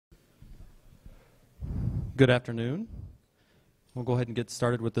Good afternoon. We'll go ahead and get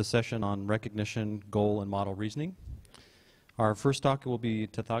started with the session on recognition, goal, and model reasoning. Our first talk will be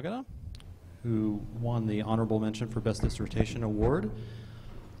Tathagata, who won the Honorable Mention for Best Dissertation Award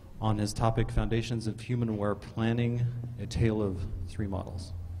on his topic, Foundations of Human-Aware Planning, a Tale of Three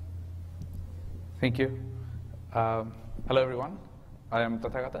Models. Thank you. Hello, everyone. I am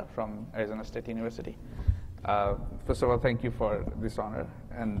Tathagata from Arizona State University. First of all, thank you for this honor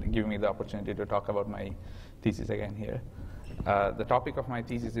and giving me the opportunity to talk about my thesis again here. The topic of my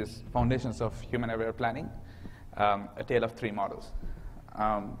thesis is Foundations of Human-Aware Planning, a Tale of Three Models.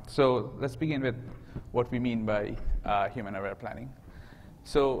 So let's begin with what we mean by human-aware planning.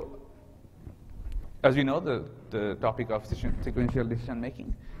 So as we know, the topic of sequential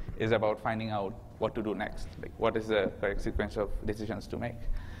decision-making is about finding out what to do next, like what is the correct sequence of decisions to make.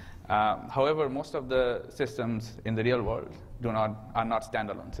 However, most of the systems in the real world are not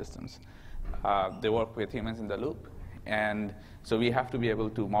standalone systems. They work with humans in the loop, and so we have to be able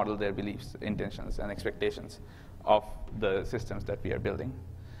to model their beliefs, intentions, and expectations of the systems that we are building.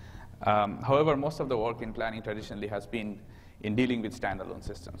 However, most of the work in planning traditionally has been in dealing with standalone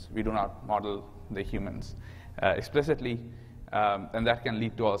systems. We do not model the humans explicitly, and that can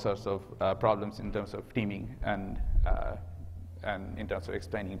lead to all sorts of problems in terms of teaming and in terms of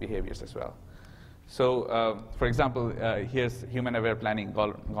explaining behaviors as well. So, for example, here's human-aware planning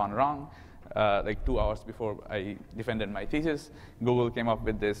gone wrong. Like 2 hours before I defended my thesis, Google came up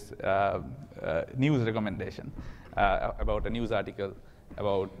with this news recommendation about a news article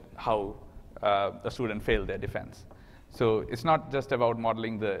about how a student failed their defense. So it's not just about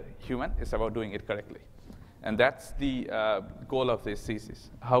modeling the human, it's about doing it correctly. And that's the goal of this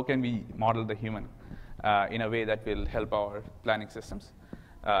thesis. How can we model the human in a way that will help our planning systems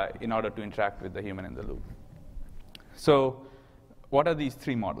in order to interact with the human in the loop? So what are these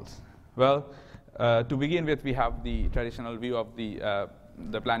three models? Well, to begin with, we have the traditional view of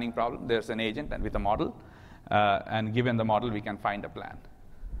the planning problem. There's an agent and with a model, and given the model, we can find a plan.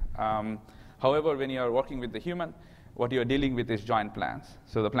 However, when you are working with the human, what you're dealing with is joint plans.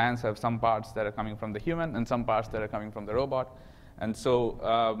 So the plans have some parts that are coming from the human and some parts that are coming from the robot. And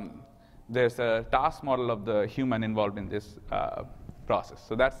so there's a task model of the human involved in this process.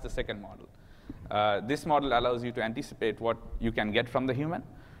 So that's the second model. This model allows you to anticipate what you can get from the human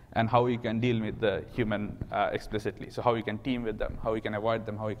and how you can deal with the human explicitly. So how you can team with them, how you can avoid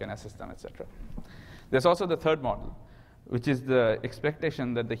them, how you can assist them, etc. There's also the third model, which is the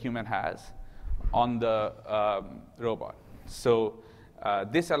expectation that the human has on the robot. So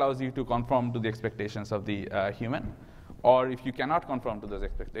this allows you to conform to the expectations of the human. Or if you cannot conform to those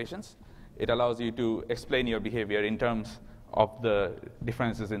expectations, it allows you to explain your behavior in terms of the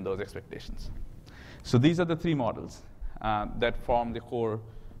differences in those expectations. So these are the three models that form the core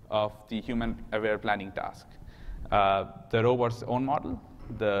of the human-aware planning task. The robot's own model,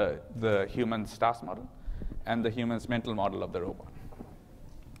 the human's task model, and the human's mental model of the robot.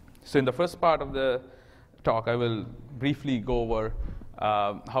 So in the first part of the talk, I will briefly go over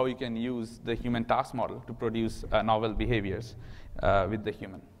how you can use the human task model to produce novel behaviors with the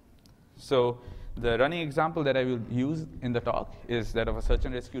human. So the running example that I will use in the talk is that of a search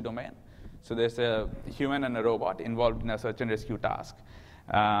and rescue domain. So there's a human and a robot involved in a search and rescue task.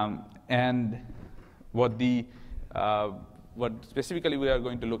 And what specifically we are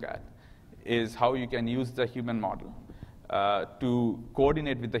going to look at is how you can use the human model to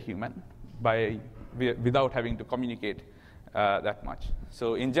coordinate with the human without having to communicate that much.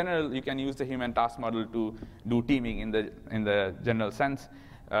 So in general, you can use the human task model to do teaming in the general sense.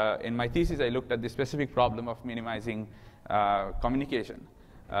 In my thesis, I looked at the specific problem of minimizing communication.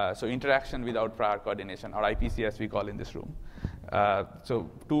 So interaction without prior coordination, or IPC as we call in this room. So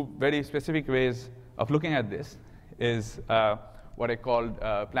two very specific ways of looking at this is what I called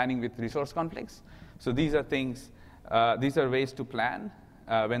planning with resource conflicts. So these are things, these are ways to plan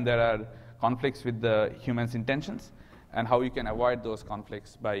when there are conflicts with the human's intentions, and how you can avoid those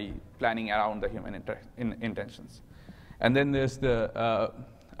conflicts by planning around the human intentions. And then there's the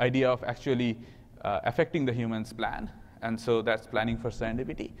idea of actually affecting the human's plan, and so that's planning for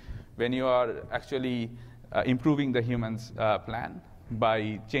serendipity, when you are actually improving the human's plan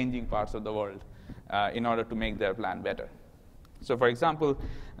by changing parts of the world in order to make their plan better. So for example,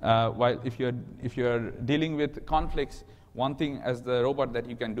 if you're dealing with conflicts, one thing as the robot that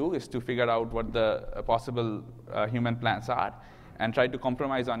you can do is to figure out what the possible human plans are and try to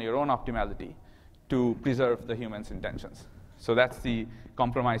compromise on your own optimality to preserve the human's intentions. So that's the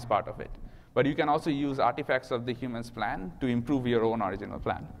compromise part of it. But you can also use artifacts of the human's plan to improve your own original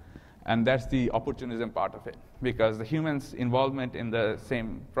plan. And that's the opportunism part of it, because the human's involvement in the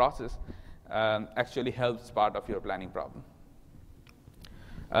same process actually helps part of your planning problem.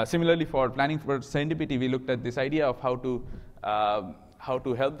 Similarly, for planning for serendipity, we looked at this idea of how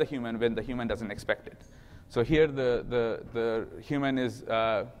to help the human when the human doesn't expect it. So here the human is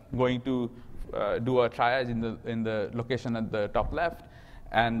going to do a triage in the location at the top left,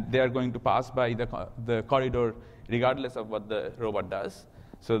 and they are going to pass by the corridor regardless of what the robot does.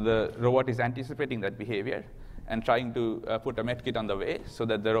 So the robot is anticipating that behavior and trying to put a medkit on the way so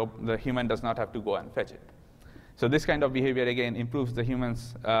that the human does not have to go and fetch it. So this kind of behavior, again, improves the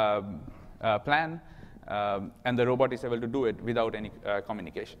human's plan, and the robot is able to do it without any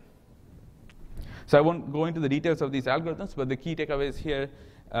communication. So I won't go into the details of these algorithms, but the key takeaways here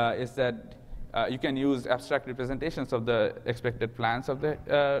is that you can use abstract representations of the expected plans of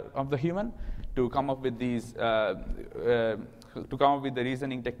the human to come up with these the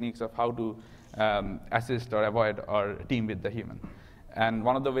reasoning techniques of how to assist or avoid or team with the human. And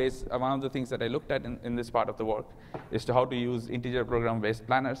one of the things that I looked at in this part of the work is how to use integer program-based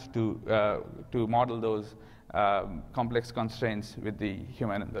planners to model those complex constraints with the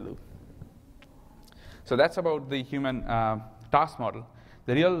human in the loop. So that's about the human task model.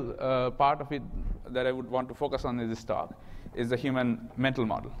 The real part of it that I would want to focus on in this talk is the human mental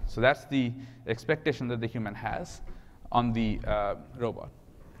model. So that's the expectation that the human has on the robot.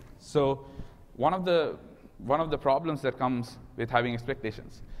 So one of the problems that comes with having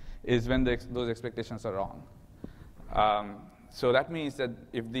expectations is when those expectations are wrong. So that means that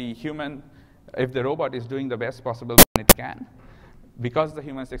if the robot is doing the best possible it can, because the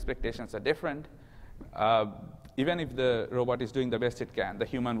human's expectations are different, even if the robot is doing the best it can, the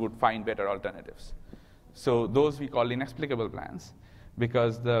human would find better alternatives. So those we call inexplicable plans,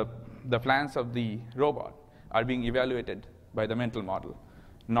 because the plans of the robot are being evaluated by the mental model,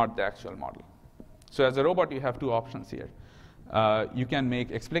 not the actual model. So as a robot, you have two options here. You can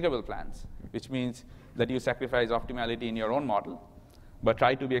make explicable plans, which means that you sacrifice optimality in your own model, but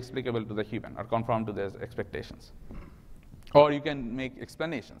try to be explicable to the human or conform to their expectations. Or you can make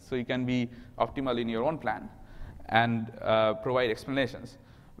explanations. So you can be optimal in your own plan and provide explanations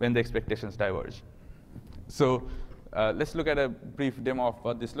when the expectations diverge. So let's look at a brief demo of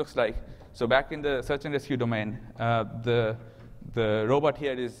what this looks like. So back in the search and rescue domain, the robot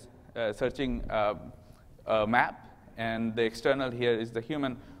here is searching a map, and the external here is the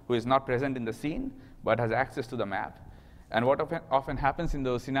human who is not present in the scene but has access to the map. And what often happens in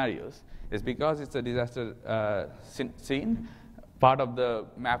those scenarios is because it's a disaster scene, part of the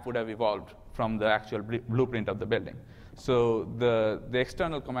map would have evolved from the actual blueprint of the building. So the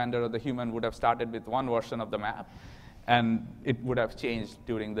external commander or the human would have started with one version of the map, and it would have changed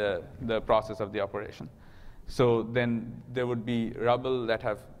during the process of the operation. So then there would be rubble that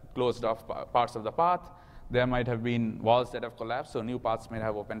have closed off parts of the path. There might have been walls that have collapsed, so new paths may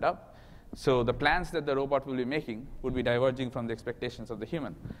have opened up. So the plans that the robot will be making would be diverging from the expectations of the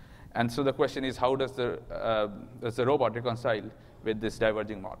human. And so the question is, how does the robot reconcile with this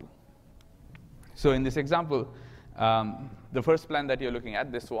diverging model? So in this example, the first plan that you're looking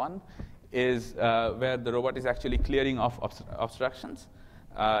at, this one, is where the robot is actually clearing off obstructions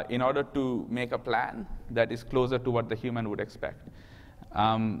in order to make a plan that is closer to what the human would expect.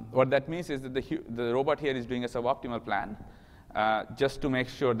 What that means is that the robot here is doing a suboptimal plan just to make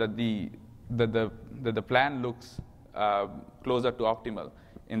sure that the plan looks closer to optimal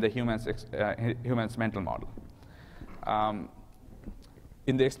in the human's mental model.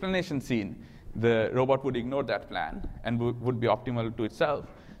 In the explanation scene, the robot would ignore that plan and would be optimal to itself.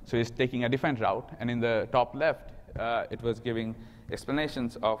 So it's taking a different route. And in the top left, it was giving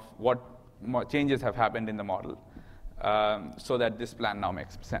explanations of what changes have happened in the model so that this plan now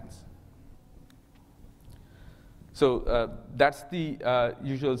makes sense. So that's the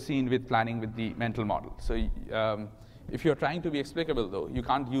usual scene with planning with the mental model. So if you're trying to be explicable, though, you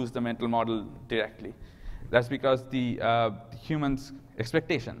can't use the mental model directly. That's because the human's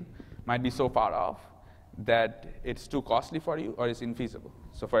expectation might be so far off that it's too costly for you or it's infeasible.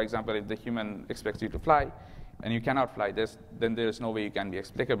 So for example, if the human expects you to fly and you cannot fly, then there's no way you can be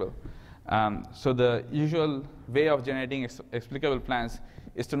explicable. So the usual way of generating explicable plans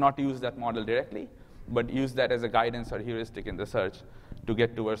is to not use that model directly, but use that as a guidance or heuristic in the search to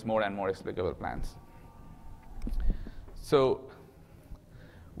get towards more and more explicable plans. So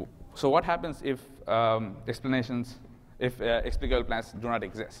what happens if explicable plans do not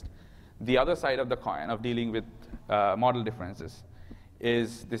exist? The other side of the coin of dealing with model differences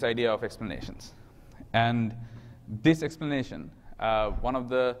is this idea of explanations. And this explanation, one of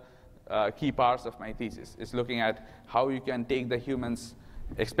the key parts of my thesis, is looking at how you can take the human's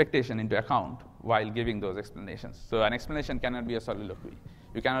expectation into account while giving those explanations. So an explanation cannot be a soliloquy.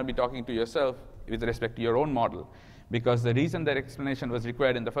 You cannot be talking to yourself with respect to your own model, because the reason that explanation was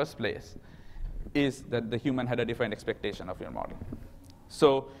required in the first place is that the human had a different expectation of your model.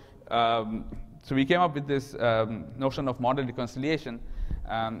 So, so we came up with this notion of model reconciliation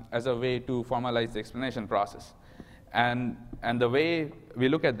as a way to formalize the explanation process. And the way we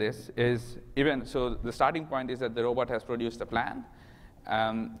look at this is, so the starting point is that the robot has produced a plan,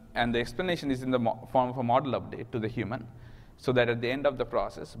 and the explanation is in the form of a model update to the human, so that at the end of the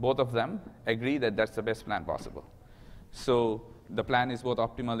process, both of them agree that that's the best plan possible. So the plan is both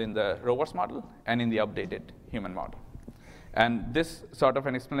optimal in the robot's model and in the updated human model. And this sort of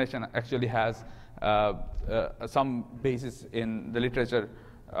an explanation actually has some basis in the literature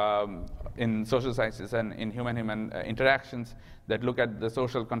in social sciences and in human-human interactions that look at the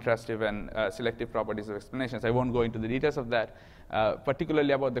social, contrastive, and selective properties of explanations. I won't go into the details of that.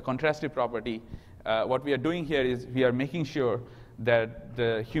 Particularly about the contrastive property, what we are doing here is we are making sure that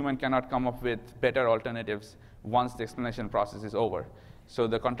the human cannot come up with better alternatives once the explanation process is over. So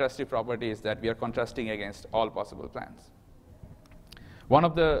the contrastive property is that we are contrasting against all possible plans. One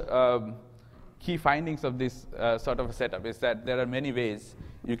of the key findings of this sort of a setup is that there are many ways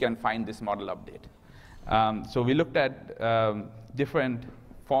you can find this model update. So we looked at different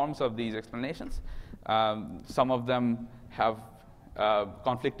forms of these explanations. Some of them have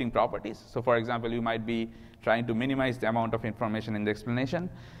conflicting properties. So for example, you might be trying to minimize the amount of information in the explanation.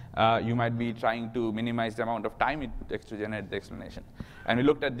 You might be trying to minimize the amount of time it takes to generate the explanation. And we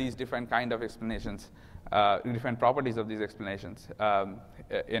looked at these different kind of explanations, different properties of these explanations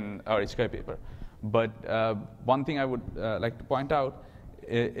in our HK paper. But one thing I would like to point out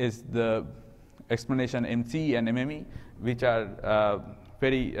is the explanation MC and MME, which are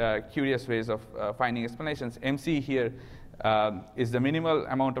very curious ways of finding explanations. MC here is the minimal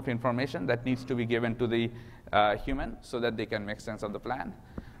amount of information that needs to be given to the human so that they can make sense of the plan,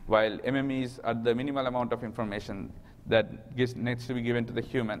 while MMEs are the minimal amount of information that needs to be given to the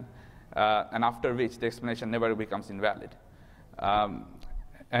human, and after which the explanation never becomes invalid. And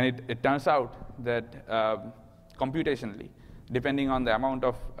it turns out that computationally, depending on the amount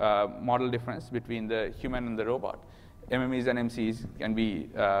of model difference between the human and the robot, MMEs and MCs can be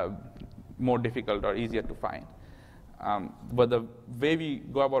more difficult or easier to find. But the way we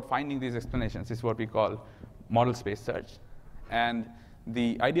go about finding these explanations is what we call model space search. And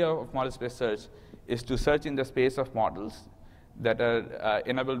the idea of model space search is to search in the space of models that are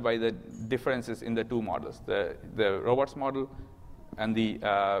enabled by the differences in the two models, the robot's model and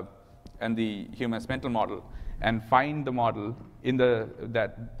the human's mental model, and find the model in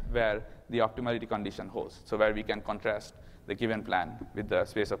where the optimality condition holds, so where we can contrast the given plan with the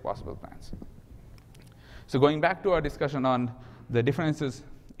space of possible plans. So going back to our discussion on the differences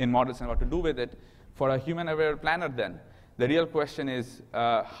in models and what to do with it, for a human-aware planner then, the real question is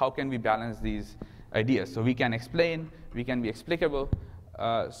how can we balance these ideas? So we can explain, we can be explicable.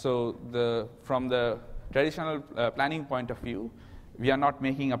 So from the traditional planning point of view, we are not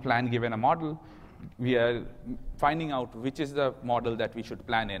making a plan given a model. We are finding out which is the model that we should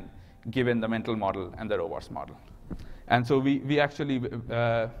plan in, given the mental model and the robot's model. And so we actually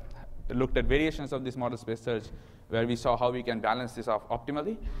looked at variations of this model space search, where we saw how we can balance this off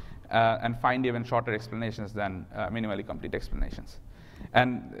optimally and find even shorter explanations than minimally complete explanations.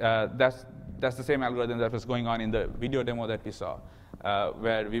 And that's the same algorithm that was going on in the video demo that we saw,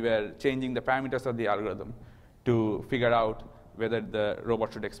 where we were changing the parameters of the algorithm to figure out whether the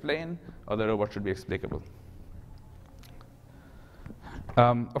robot should explain or the robot should be explicable.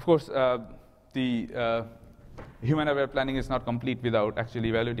 Of course, the human-aware planning is not complete without actually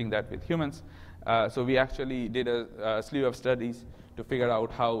evaluating that with humans. So we actually did a slew of studies to figure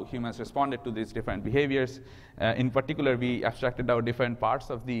out how humans responded to these different behaviors. In particular, we abstracted out different parts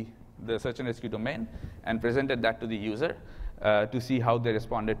of the search and rescue domain and presented that to the user to see how they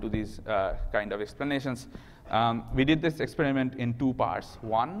responded to these kind of explanations. We did this experiment in two parts.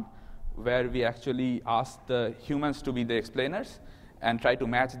 One, where we actually asked the humans to be the explainers and try to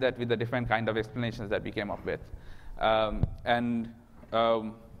match that with the different kind of explanations that we came up with.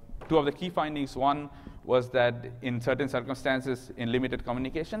 Two of the key findings, one was that in certain circumstances in limited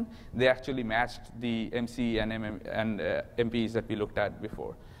communication, they actually matched the MC and MPs that we looked at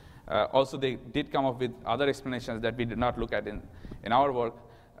before. Also, they did come up with other explanations that we did not look at in our work,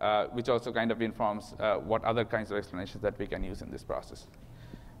 which also kind of informs what other kinds of explanations that we can use in this process.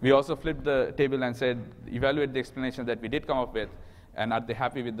 We also flipped the table and said, evaluate the explanations that we did come up with, and are they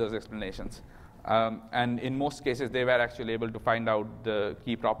happy with those explanations? And in most cases, they were actually able to find out the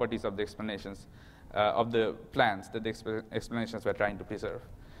key properties of the explanations of the plans that the explanations were trying to preserve.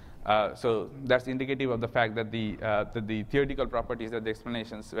 So that's indicative of the fact that the theoretical properties that the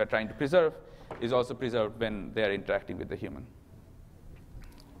explanations we're trying to preserve is also preserved when they are interacting with the human.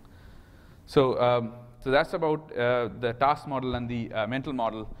 So, so that's about the task model and the mental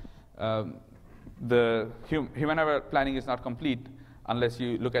model. The human-aware planning is not complete unless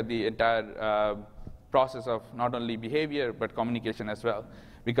you look at the entire process of not only behavior but communication as well,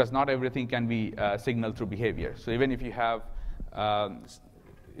 because not everything can be signaled through behavior. So even if you have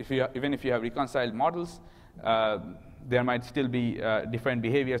even if you have reconciled models, there might still be different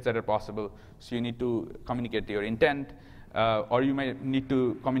behaviors that are possible. So you need to communicate your intent, or you might need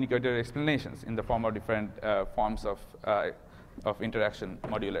to communicate your explanations in the form of different forms of interaction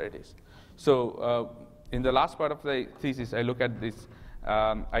modularities. So in the last part of the thesis, I look at this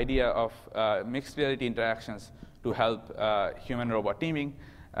idea of mixed reality interactions to help human-robot teaming.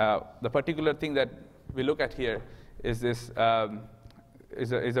 The particular thing that we look at here is this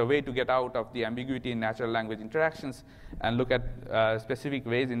is a way to get out of the ambiguity in natural language interactions and look at specific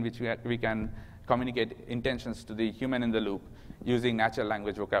ways in which we can communicate intentions to the human in the loop using natural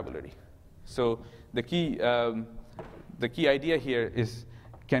language vocabulary. So the key idea here is,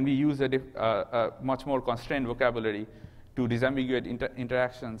 can we use a much more constrained vocabulary to disambiguate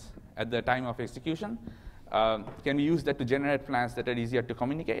interactions at the time of execution? Can we use that to generate plans that are easier to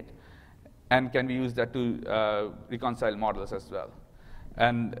communicate? And can we use that to reconcile models as well?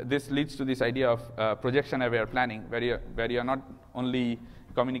 And this leads to this idea of projection-aware planning, where you are not only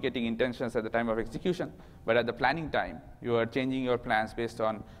communicating intentions at the time of execution, but at the planning time, you are changing your plans based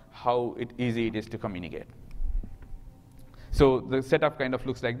on how easy it is to communicate. So the setup kind of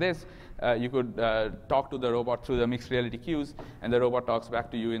looks like this. You could talk to the robot through the mixed reality cues, and the robot talks back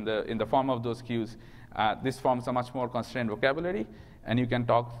to you in the form of those cues. This forms a much more constrained vocabulary, and you can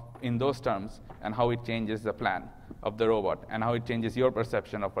talk in those terms and how it changes the plan of the robot and how it changes your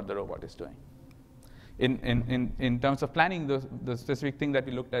perception of what the robot is doing. In terms of planning, the specific thing that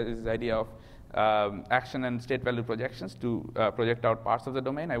we looked at is this idea of action and state value projections to project out parts of the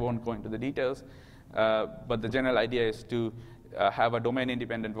domain. I won't go into the details, but the general idea is to have a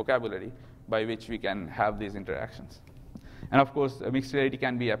domain-independent vocabulary by which we can have these interactions. And of course, mixed reality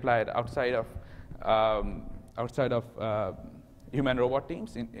can be applied outside of human-robot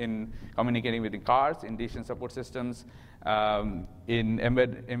teams in communicating with the cars, in decision support systems, in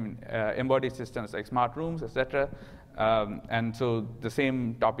embodied systems like smart rooms, etc. And so the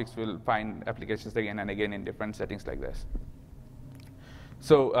same topics will find applications again and again in different settings like this.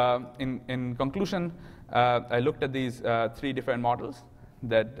 So in conclusion, I looked at these 3 different models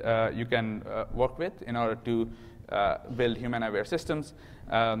that you can work with in order to build human-aware systems.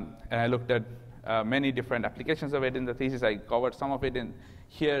 And I looked at many different applications of it in the thesis. I covered some of it in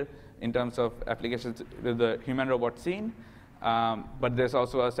here in terms of applications with the human-robot scene. But there's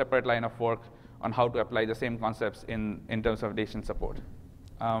also a separate line of work on how to apply the same concepts in terms of decision support.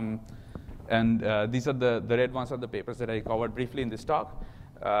 And these are the red ones are the papers that I covered briefly in this talk.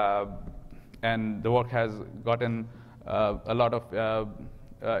 And the work has gotten a lot of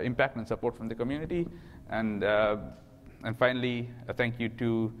impact and support from the community. And finally, a thank you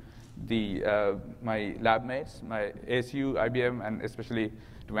to my lab mates, my ASU, IBM, and especially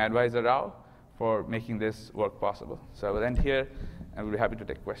to my advisor, Rao, for making this work possible. So I will end here, and we'll be happy to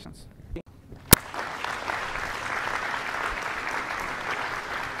take questions.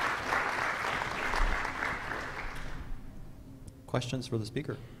 Questions for the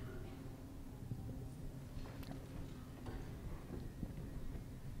speaker?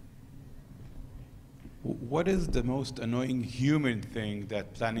 What is the most annoying human thing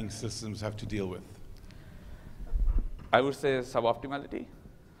that planning systems have to deal with? I would say suboptimality,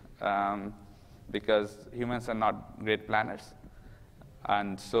 because humans are not great planners.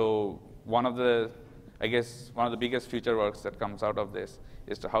 And so one of the biggest future works that comes out of this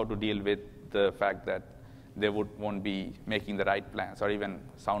is to how to deal with the fact that they won't be making the right plans or even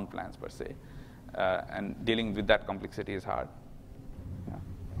sound plans per se. And dealing with that complexity is hard. Yeah.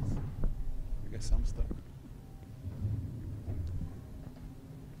 I guess I'm stuck.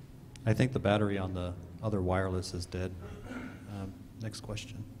 I think the battery on the other wireless is dead. Next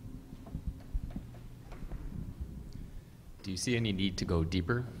question. Do you see any need to go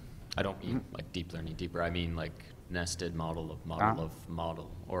deeper? I don't mean like deep learning deeper. I mean like nested model of model of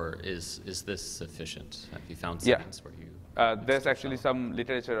model. Or is this sufficient? Have you found settings where you... there's actually some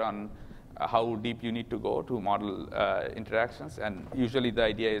literature on how deep you need to go to model interactions. And usually the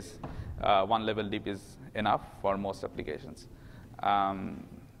idea is one level deep is enough for most applications.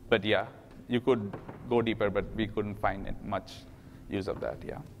 But yeah, you could go deeper, but we couldn't find much use of that,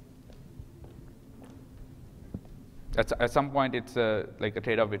 yeah. at some point, it's like a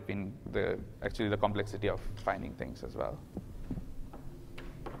trade-off between actually the complexity of finding things as well.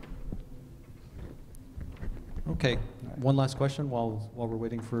 Okay, one last question while we're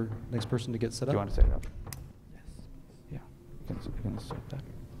waiting for next person to get set up. Do you want to set it up? Yes. Yeah, you can start that.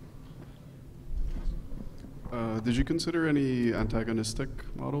 Did you consider any antagonistic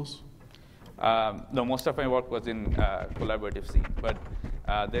models? No, most of my work was in collaborative scene, but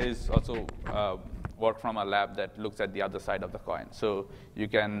there is also work from a lab that looks at the other side of the coin. So you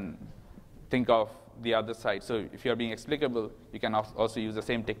can think of the other side. So if you're being explicable, you can also use the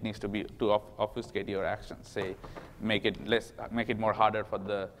same techniques to obfuscate your actions. Say, make it more harder for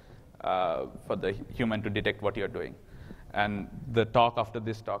the human to detect what you're doing. And the talk after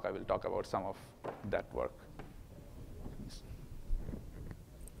this talk, I will talk about some of that work.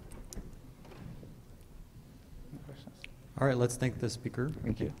 All right, let's thank the speaker.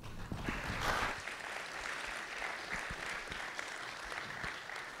 Thank you.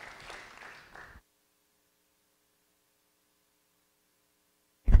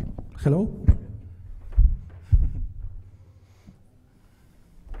 Hello?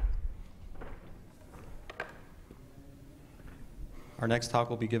 Our next talk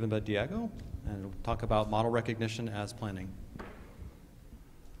will be given by Diego, and we'll talk about model recognition as planning.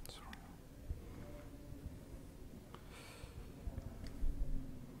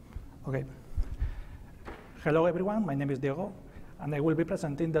 Okay. Hello, everyone. My name is Diego, and I will be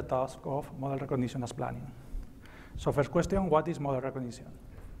presenting the task of model recognition as planning. So first question, what is model recognition?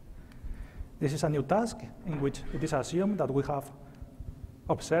 This is a new task in which it is assumed that we have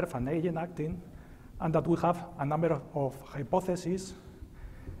observed an agent acting and that we have a number of hypotheses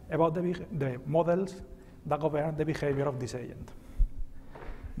about the models that govern the behavior of this agent.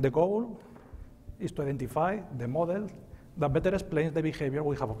 The goal is to identify the model that better explains the behavior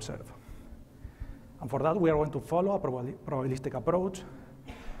we have observed. And for that, we are going to follow a probabilistic approach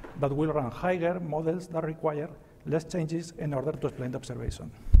that will run higher models that require less changes in order to explain the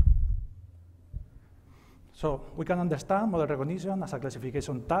observation. So we can understand model recognition as a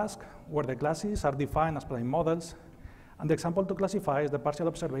classification task where the classes are defined as planning models, and the example to classify is the partial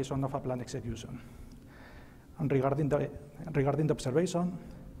observation of a plan execution. And regarding the observation,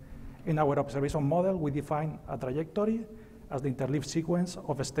 in our observation model, we define a trajectory as the interleaved sequence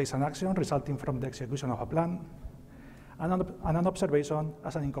of states and actions resulting from the execution of a plan, and an observation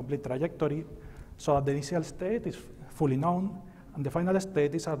as an incomplete trajectory, so that the initial state is fully known, and the final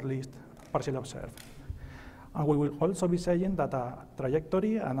state is at least partially observed. And we will also be saying that a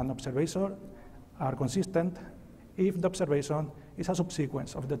trajectory and an observation are consistent if the observation is a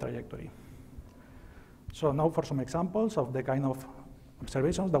subsequence of the trajectory. So now for some examples of the kind of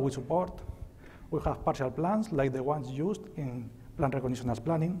observations that we support. We have partial plans like the ones used in plan recognition as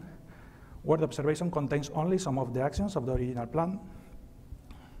planning, where the observation contains only some of the actions of the original plan.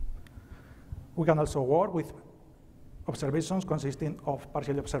 We can also work with observations consisting of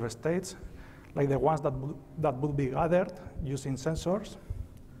partially observed states, like the ones that would be gathered using sensors.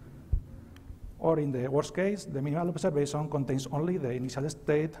 Or in the worst case, the minimal observation contains only the initial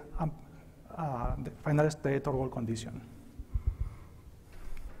state and the final state or goal condition.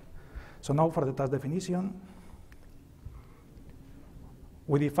 So now for the task definition,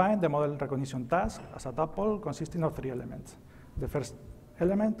 we define the model recognition task as a tuple consisting of 3 elements. The first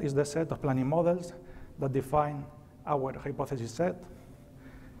element is the set of planning models that define our hypothesis set.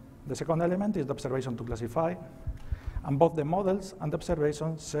 The second element is the observation to classify, and both the models and the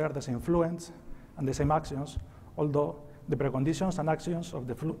observation share the same fluence and the same actions, although the preconditions and actions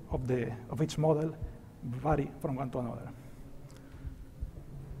of each model vary from one to another.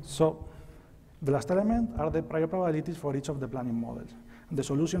 So the last element are the prior probabilities for each of the planning models. And the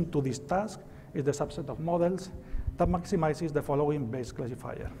solution to this task is the subset of models that maximizes the following base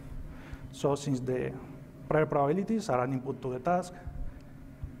classifier. So since the prior probabilities are an input to the task,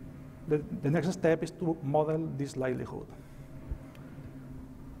 the next step is to model this likelihood.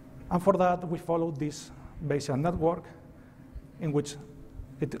 And for that, we follow this Bayesian network in which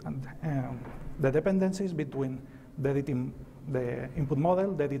the dependencies between the input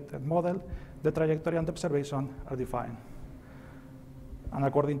model, the edited model, the trajectory, and the observation are defined. And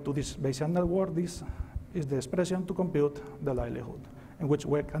according to this Bayesian network, this is the expression to compute the likelihood, in which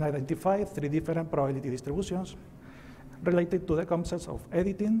we can identify 3 different probability distributions related to the concepts of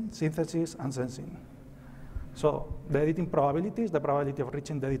editing, synthesis, and sensing. So the editing probability is the probability of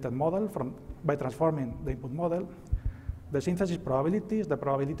reaching the edited model by transforming the input model. The synthesis probability is the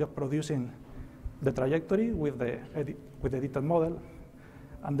probability of producing the trajectory with the edited model.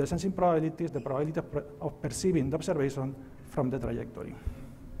 And the sensing probability is the probability of perceiving the observation from the trajectory.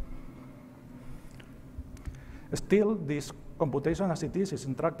 Still, this computation as it is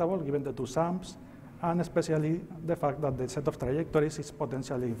intractable given the two sums, and especially the fact that the set of trajectories is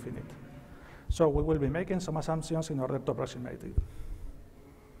potentially infinite. So we will be making some assumptions in order to approximate it.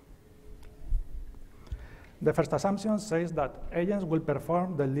 The first assumption says that agents will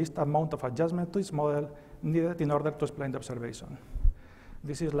perform the least amount of adjustment to its model needed in order to explain the observation.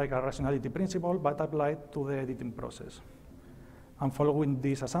 This is like a rationality principle, but applied to the editing process. And following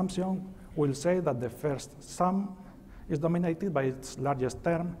this assumption, we'll say that the first sum is dominated by its largest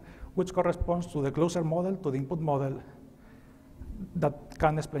term, which corresponds to the closer model to the input model that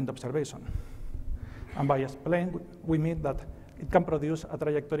can explain the observation. And by explain, we mean that it can produce a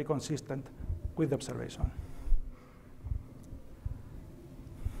trajectory consistent with the observation.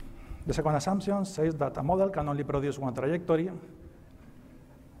 The second assumption says that a model can only produce one trajectory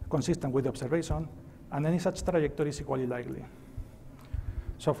consistent with the observation, and any such trajectory is equally likely.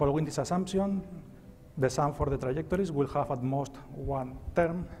 So following this assumption, the sum for the trajectories will have at most one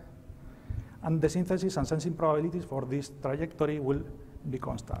term, and the synthesis and sensing probabilities for this trajectory will be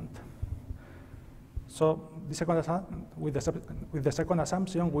constant. So with the second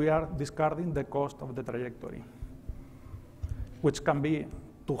assumption, we are discarding the cost of the trajectory, which can be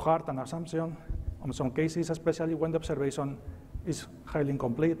too hard an assumption in some cases, especially when the observation is highly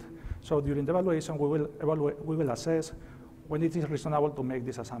incomplete. So during the evaluation, we will assess when it is reasonable to make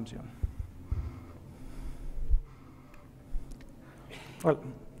this assumption. Well,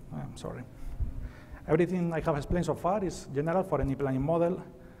 I'm sorry. Everything I have explained so far is general for any planning model,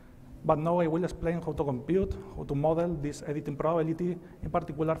 but now I will explain how to compute, how to model this editing probability, in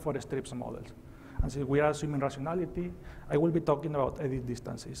particular for strips models. And since we are assuming rationality, I will be talking about edit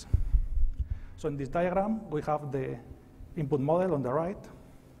distances. So in this diagram, we have the input model on the right,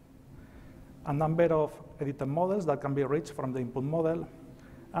 a number of edited models that can be reached from the input model,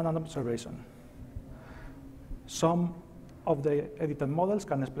 and an observation. Some of the edited models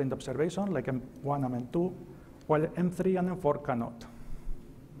can explain the observation, like M1 and M2, while M3 and M4 cannot.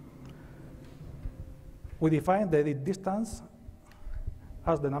 We define the edit distance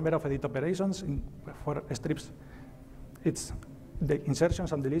as the number of edit operations for strips. It's the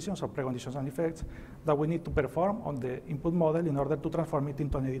insertions and deletions of preconditions and effects that we need to perform on the input model in order to transform it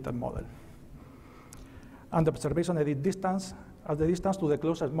into an edited model. And the observation edit distance as the distance to the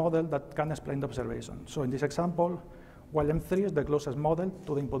closest model that can explain the observation. So in this example, while M3 is the closest model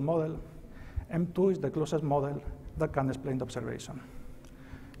to the input model, M2 is the closest model that can explain the observation.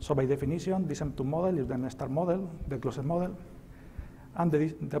 So by definition, this M2 model is the M-star model, the closest model, and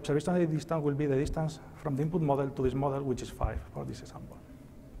the observation edit distance will be the distance from the input model to this model, which is 5 for this example.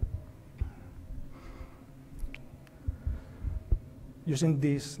 Using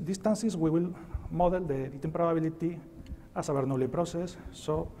these distances, we will model the editing probability as a Bernoulli process.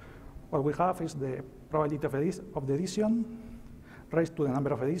 So what we have is the probability of the addition raised to the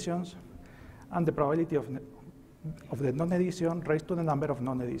number of additions, and the probability of the non-addition raised to the number of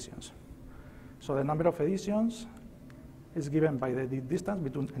non-additions. So the number of additions is given by the distance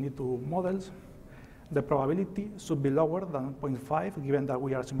between any two models. The probability should be lower than 0.5, given that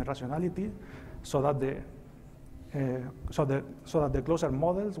we are assuming rationality, so that the closer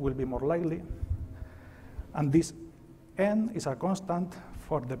models will be more likely. And this n is a constant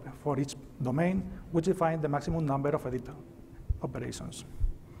for each domain, which defines the maximum number of edit operations.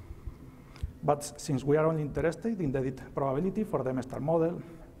 But since we are only interested in the edit probability for the M-star model,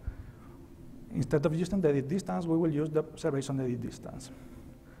 instead of using the edit distance, we will use the observation edit distance.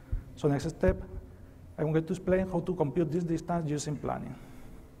 So next step, I'm going to explain how to compute this distance using planning.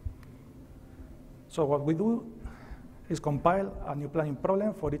 So what we do is compile a new planning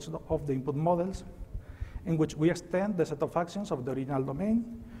problem for each of the input models, in which we extend the set of actions of the original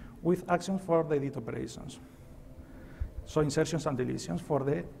domain with actions for the edit operations. So insertions and deletions for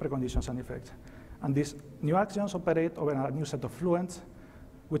the preconditions and effects. And these new actions operate over a new set of fluents,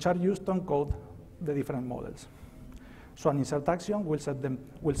 which are used to encode the different models. So an insert action will set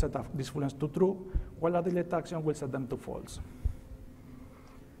these fluents to true, while a delete action will set them to false.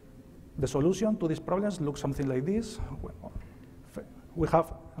 The solution to these problems looks something like this. We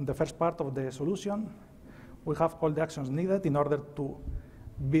have, in the first part of the solution, we have all the actions needed in order to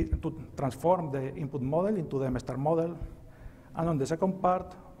transform the input model into the M-star model. And on the second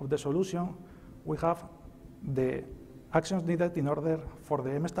part of the solution, we have the actions needed in order for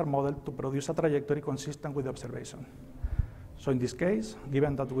the M-star model to produce a trajectory consistent with the observation. So in this case,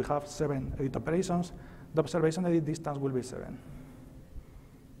 given that we have 7 edit operations, the observation edit distance will be 7.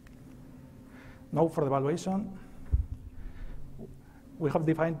 Now for the evaluation, we have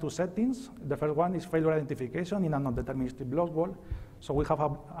defined 2 settings. The first one is failure identification in a non-deterministic block wall. So we have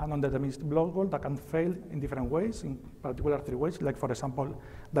an undeterministic block goal that can fail in different ways, in particular 3 ways, like for example,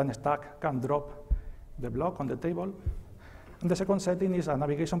 the stack can drop the block on the table. And the second setting is a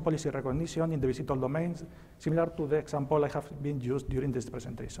navigation policy recognition in the visitor domains, similar to the example I have been used during this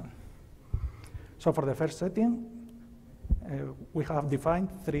presentation. So for the first setting, we have defined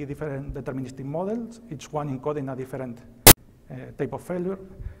 3 different deterministic models, each one encoding a different type of failure.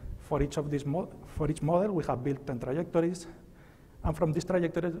 For each model, we have built 10 trajectories, and from these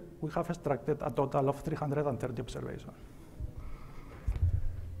trajectories, we have extracted a total of 330 observations.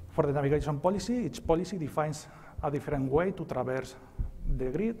 For the navigation policy, each policy defines a different way to traverse the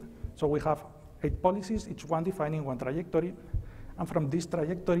grid. So we have 8 policies, each one defining 1 trajectory, and from these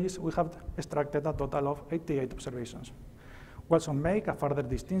trajectories, we have extracted a total of 88 observations. We also make a further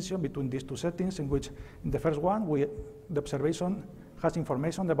distinction between these 2 settings, in which in the first one, the observation has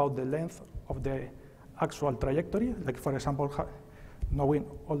information about the length of the actual trajectory, like for example, knowing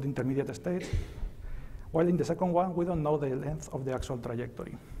all the intermediate states, while in the second one, we don't know the length of the actual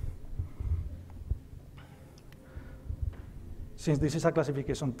trajectory. Since this is a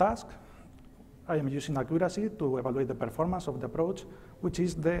classification task, I am using accuracy to evaluate the performance of the approach, which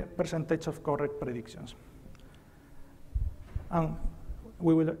is the percentage of correct predictions. And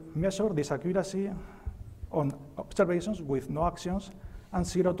we will measure this accuracy on observations with no actions and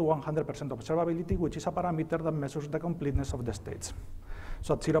 0 to 100% observability, which is a parameter that measures the completeness of the states.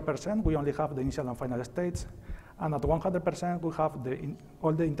 So at 0%, we only have the initial and final states, and at 100%, we have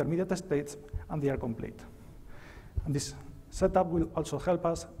all the intermediate states, and they are complete. And this setup will also help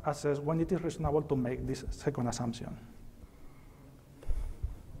us assess when it is reasonable to make this second assumption.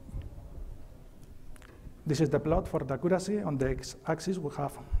 This is the plot for the accuracy. On the x-axis, we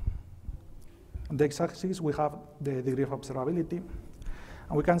have the degree of observability.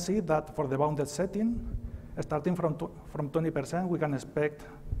 And we can see that for the bounded setting, starting from 20%, we can expect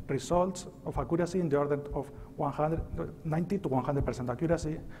results of accuracy in the order of 90 to 100%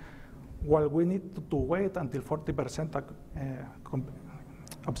 accuracy, while we need to wait until 40%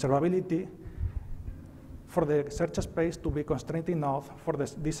 observability for the search space to be constrained enough for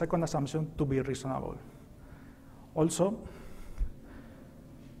this second assumption to be reasonable. Also,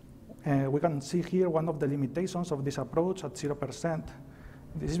 we can see here one of the limitations of this approach at 0%.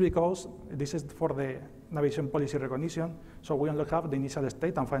 This is because this is for the navigation policy recognition, so we only have the initial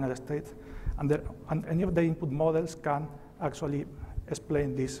state and final state, and any of the input models can actually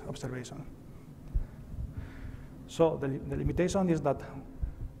explain this observation. So the limitation is that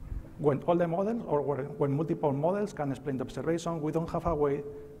when all the models, or when multiple models can explain the observation, we don't have a way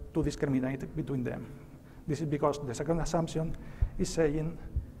to discriminate between them. This is because the second assumption is saying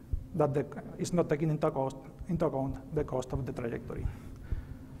that it's not taking into account the cost of the trajectory.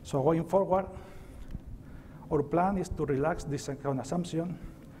 So going forward, our plan is to relax this second assumption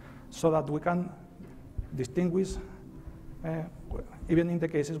so that we can distinguish, even in the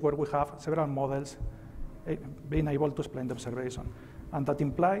cases where we have several models being able to explain the observation. And that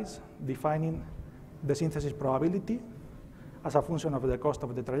implies defining the synthesis probability as a function of the cost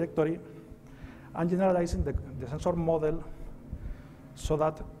of the trajectory and generalizing the sensor model so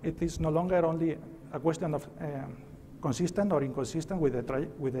that it is no longer only a question of consistent or inconsistent with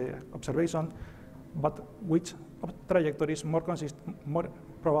the observation, but which trajectory is more consistent,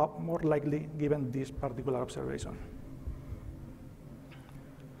 more likely given this particular observation.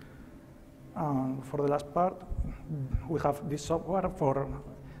 For the last part, we have this software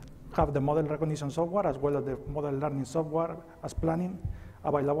have the model recognition software as well as the model learning software as planning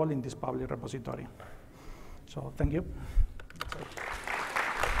available in this public repository. So thank you.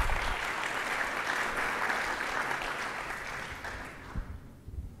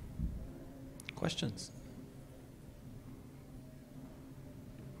 Questions?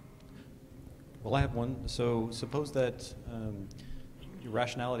 Well, I have one. So suppose that your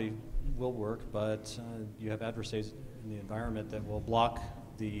rationality will work, but you have adversaries in the environment that will block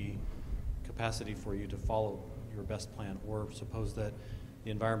the capacity for you to follow your best plan, or suppose that the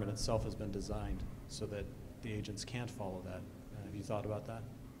environment itself has been designed so that the agents can't follow that. Have you thought about that?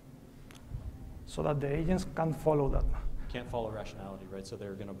 So that the agents can't follow that. Can't follow rationality, right? So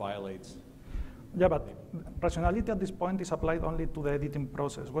they're going to violate. Yeah, but rationality at this point is applied only to the editing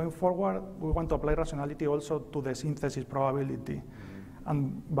process. Going forward, we want to apply rationality also to the synthesis probability.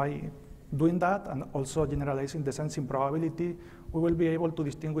 And by doing that and also generalizing the sensing probability, we will be able to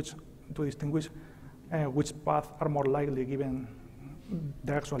distinguish which paths are more likely given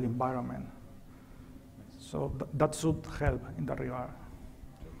the actual environment. So that should help in that regard.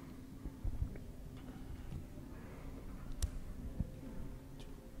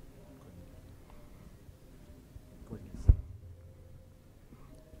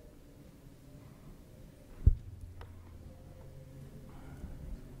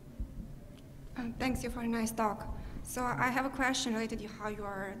 Thanks you for a nice talk. So I have a question related to how you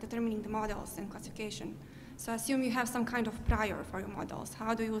are determining the models and classification. So assume you have some kind of prior for your models.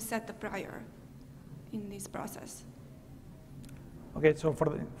 How do you set the prior in this process? Okay, so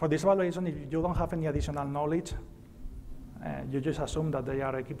for this evaluation, if you don't have any additional knowledge, you just assume that they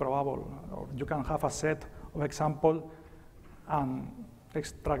are equiprobable, or you can have a set of examples and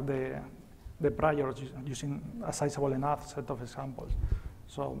extract the priors using a sizable enough set of examples.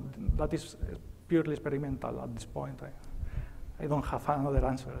 So that is purely experimental at this point. I don't have another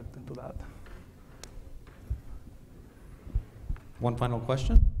answer to that. One final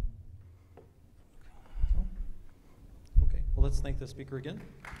question? Okay, well, let's thank the speaker again.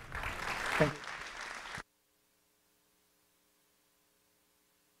 Thank you.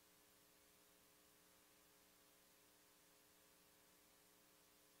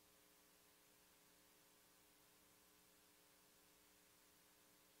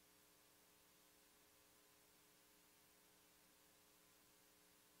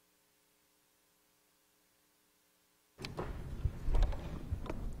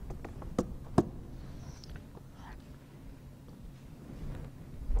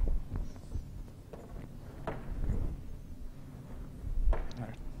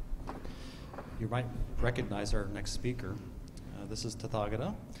 You might recognize our next speaker. This is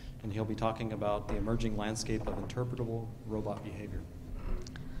Tathagata, and he'll be talking about the emerging landscape of interpretable robot behavior.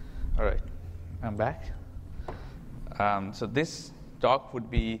 All right, I'm back. So this talk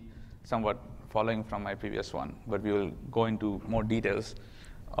would be somewhat following from my previous one, but we will go into more details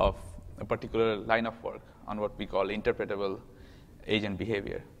of a particular line of work on what we call interpretable agent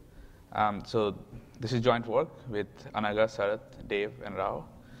behavior. So this is joint work with Anagha, Sarath, Dave, and Rao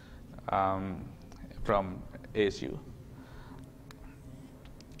from ASU.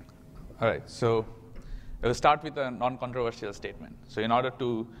 All right, so I will start with a non-controversial statement. So in order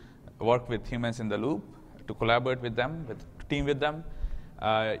to work with humans in the loop, to collaborate with them, to team with them,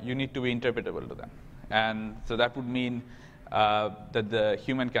 you need to be interpretable to them. And so that would mean that the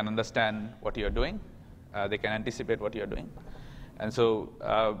human can understand what you're doing. They can anticipate what you're doing. And so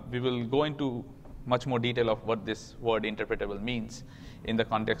we will go into much more detail of what this word interpretable means in the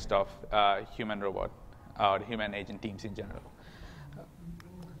context of human-robot or human agent teams in general.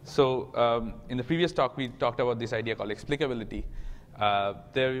 So in the previous talk, we talked about this idea called explicability.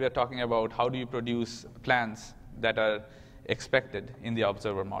 There we were talking about how do you produce plans that are expected in the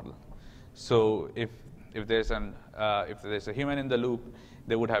observer model. So if there's a human in the loop,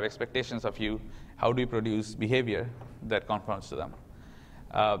 they would have expectations of you. How do you produce behavior that conforms to them?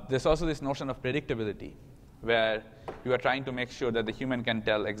 There's also this notion of predictability, where you are trying to make sure that the human can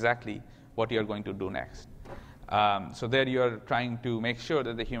tell exactly what you're going to do next. So there you are trying to make sure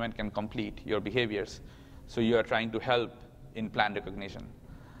that the human can complete your behaviors. So you are trying to help in plan recognition.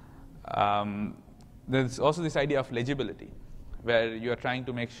 There's also this idea of legibility, where you are trying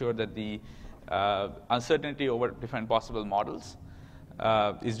to make sure that the uncertainty over different possible models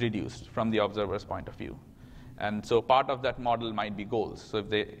is reduced from the observer's point of view. And so part of that model might be goals. So if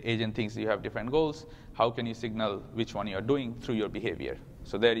the agent thinks you have different goals, how can you signal which one you're doing through your behavior?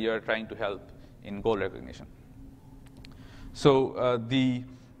 So there you're trying to help in goal recognition. So the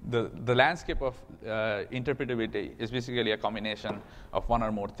landscape of interpretability is basically a combination of one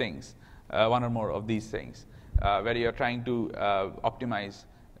or more things, one or more of these things, where you're trying to optimize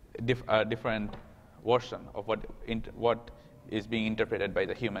a different version of what is being interpreted by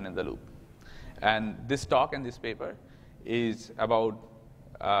the human in the loop. And this talk and this paper is about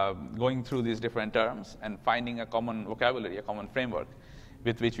going through these different terms and finding a common vocabulary, a common framework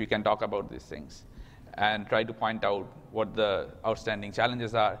with which we can talk about these things and try to point out what the outstanding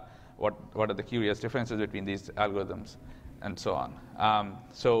challenges are, what are the curious differences between these algorithms, and so on.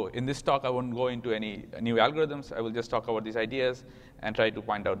 So in this talk, I won't go into any new algorithms. I will just talk about these ideas and try to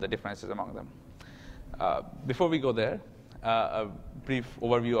point out the differences among them. Before we go there, a brief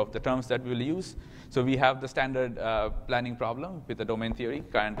overview of the terms that we will use. So we have the standard planning problem with the domain theory,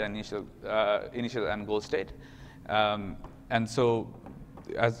 current and initial and goal state. And so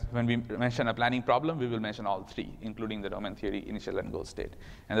when we mention a planning problem, we will mention all three, including the domain theory, initial and goal state.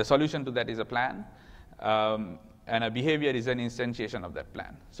 And the solution to that is a plan, and a behavior is an instantiation of that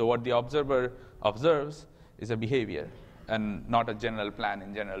plan. So what the observer observes is a behavior and not a general plan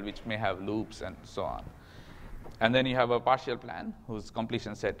in general, which may have loops and so on. And then you have a partial plan whose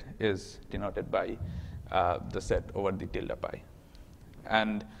completion set is denoted by the set over the tilde pi.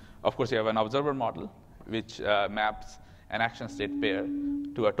 And of course, you have an observer model, which maps an action state pair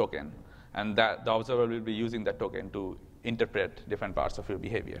to a token. And that the observer will be using that token to interpret different parts of your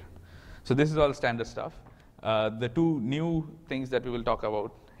behavior. So this is all standard stuff. The two new things that we will talk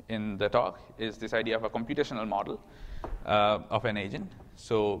about in the talk is this idea of a computational model of an agent.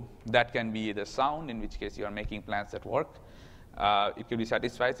 So that can be either sound, in which case you are making plans that work. It could be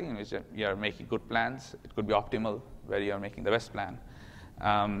satisficing, in which you are making good plans. It could be optimal, where you are making the best plan.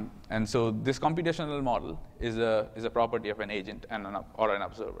 And so this computational model is a property of an agent or an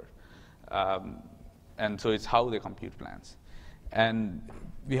observer. And so it's how they compute plans. And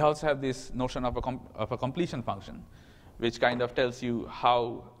we also have this notion of a completion function, which kind of tells you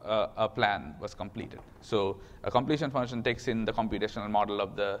how a plan was completed. So a completion function takes in the computational model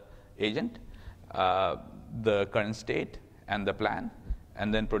of the agent, the current state, and the plan,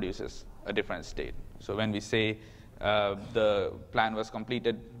 and then produces a different state. So when we say the plan was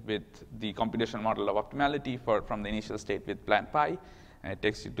completed with the computational model of optimality from the initial state with plan pi, and it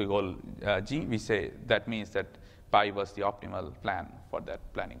takes you to goal G, we say that means that pi was the optimal plan for that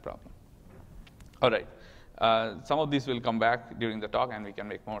planning problem. All right. Some of these will come back during the talk, and we can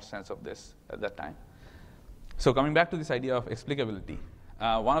make more sense of this at that time. So coming back to this idea of explicability,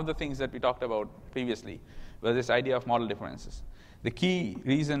 one of the things that we talked about previously was this idea of model differences. The key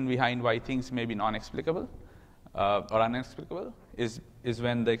reason behind why things may be non-explicable or unexplicable is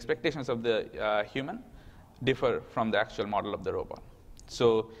when the expectations of the human differ from the actual model of the robot.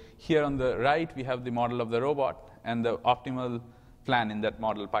 So here on the right, we have the model of the robot and the optimal plan in that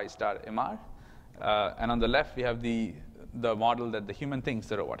model pi star MR. And on the left, we have the model that the human thinks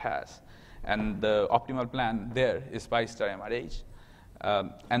the robot has. And the optimal plan there is pi star MRH.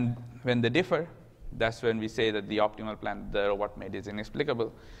 And when they differ, that's when we say that the optimal plan the robot made is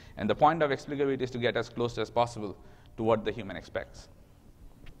inexplicable. And the point of explicability is to get as close as possible to what the human expects.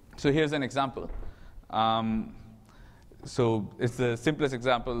 So here's an example. So it's the simplest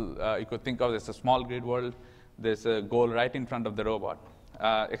example you could think of. It's a small grid world. There's a goal right in front of the robot,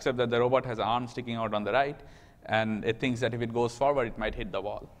 except that the robot has an arm sticking out on the right, and it thinks that if it goes forward, it might hit the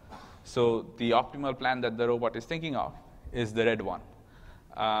wall. So the optimal plan that the robot is thinking of is the red one.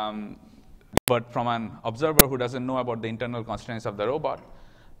 But from an observer who doesn't know about the internal constraints of the robot,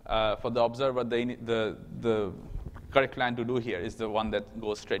 for the observer, the correct plan to do here is the one that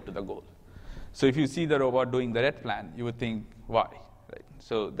goes straight to the goal. So if you see the robot doing the red plan, you would think, why? Right?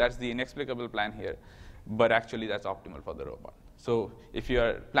 So that's the inexplicable plan here, but actually that's optimal for the robot. So if you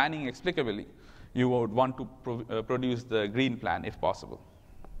are planning explicably, you would want to produce the green plan if possible.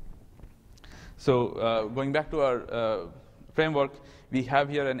 So going back to our framework, we have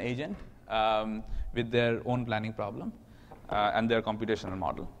here an agent with their own planning problem and their computational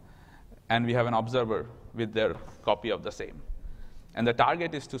model. And we have an observer with their copy of the same. And the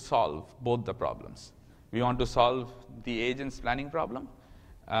target is to solve both the problems. We want to solve the agent's planning problem,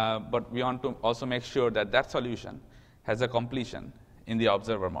 but we want to also make sure that that solution has a completion in the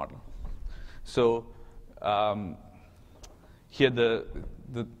observer model. So here the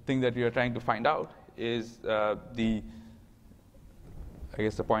thing that we are trying to find out is I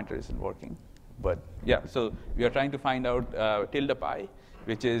guess the pointer isn't working, but yeah, so we are trying to find out tilde pi,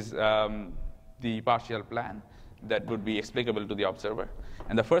 which is the partial plan that would be explicable to the observer.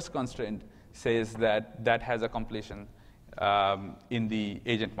 And the first constraint says that that has a completion in the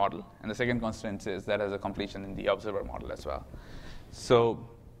agent model. And the second constraint says that has a completion in the observer model as well. So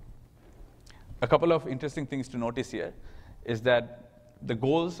a couple of interesting things to notice here is that the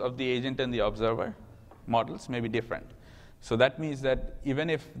goals of the agent and the observer models may be different. So that means that even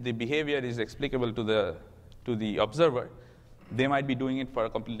if the behavior is explicable to the observer, they might be doing it for a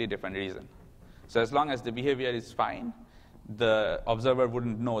completely different reason. So as long as the behavior is fine, the observer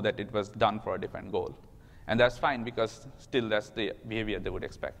wouldn't know that it was done for a different goal. And that's fine, because still that's the behavior they would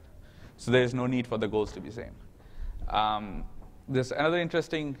expect. So there is no need for the goals to be same. There's another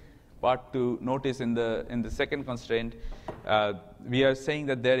interesting part to notice in the second constraint. We are saying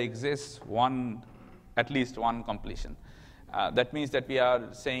that there exists at least one completion. That means that we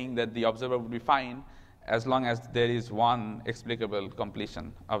are saying that the observer would be fine as long as there is one explicable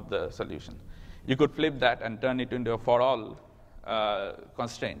completion of the solution. You could flip that and turn it into a for-all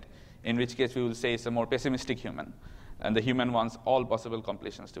constraint, in which case we will say it's a more pessimistic human, and the human wants all possible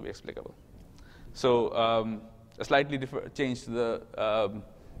completions to be explicable. So a slightly different change to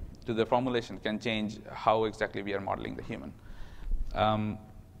the formulation can change how exactly we are modeling the human.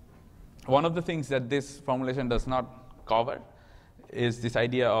 One of the things that this formulation does not cover is this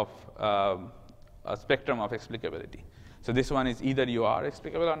idea of a spectrum of explicability. So this one is either you are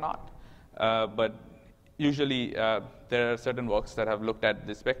explicable or not. But usually there are certain works that have looked at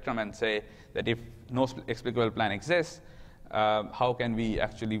the spectrum and say that if no explicable plan exists, how can we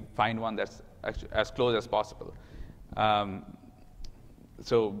actually find one that's as close as possible?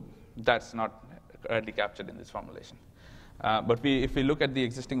 So that's not currently captured in this formulation. But if we look at the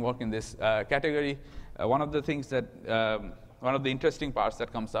existing work in this category, one of the things that, one of the interesting parts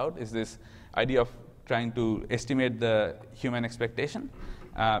that comes out is this idea of trying to estimate the human expectation,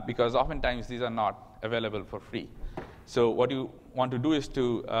 because oftentimes these are not available for free. So what you want to do is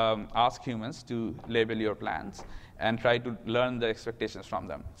to ask humans to label your plans and try to learn the expectations from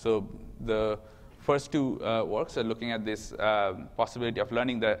them. So the first two works are looking at this possibility of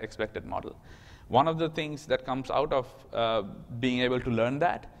learning the expected model. One of the things that comes out of being able to learn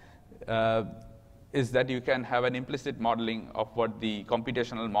that is that you can have an implicit modeling of what the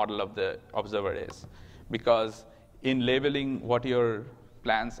computational model of the observer is. Because in labeling what your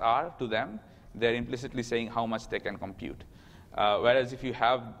plans are to them, they're implicitly saying how much they can compute. Whereas if you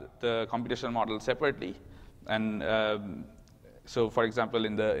have the computational model separately, and so for example,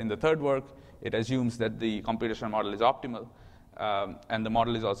 in the third work, it assumes that the computational model is optimal, and the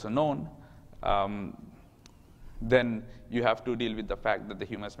model is also known, then you have to deal with the fact that the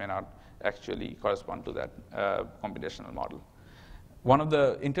humans may not actually correspond to that computational model. One of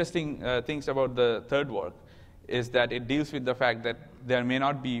the interesting things about the third work is that it deals with the fact that there may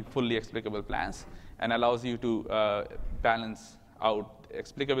not be fully explicable plans and allows you to balance out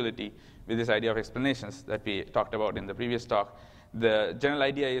explicability with this idea of explanations that we talked about in the previous talk. The general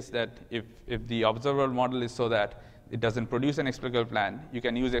idea is that if the observer model is so that it doesn't produce an explicable plan, you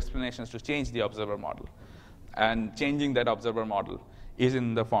can use explanations to change the observer model. And changing that observer model is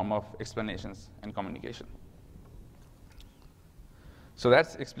in the form of explanations and communication. So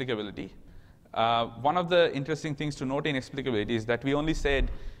that's explicability. One of the interesting things to note in explicability is that we only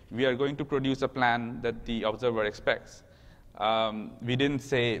said we are going to produce a plan that the observer expects. We didn't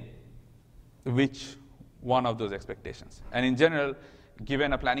say which one of those expectations. And in general,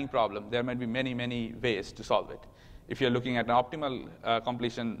 given a planning problem, there might be many, many ways to solve it. If you're looking at an optimal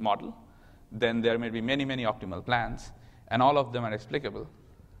completion model, then there may be many, many optimal plans, and all of them are explicable,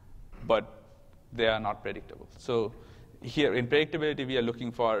 but they are not predictable. So here in predictability, we are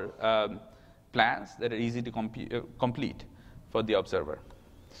looking for plans that are easy to complete for the observer.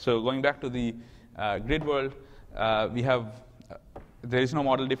 So going back to the grid world, there is no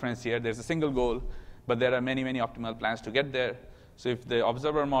model difference here. There's a single goal, but there are many, many optimal plans to get there. So if the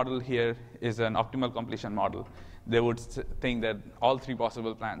observer model here is an optimal completion model, they would think that all three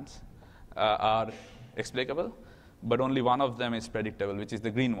possible plans are explicable, but only one of them is predictable, which is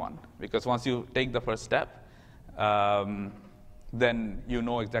the green one. Because once you take the first step, then you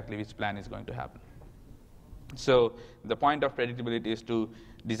know exactly which plan is going to happen. So the point of predictability is to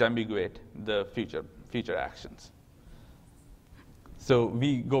disambiguate the future actions. So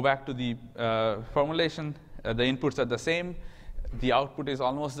we go back to the formulation. The inputs are the same. The output is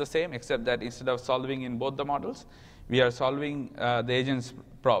almost the same, except that instead of solving in both the models, we are solving the agent's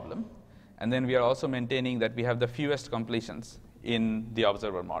problem. And then we are also maintaining that we have the fewest completions in the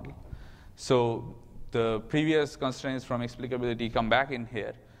observer model. So the previous constraints from explicability come back in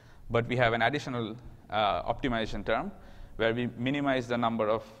here, but we have an additional optimization term where we minimize the number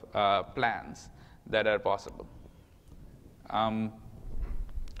of plans that are possible.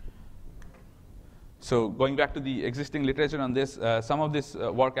 So going back to the existing literature on this, some of this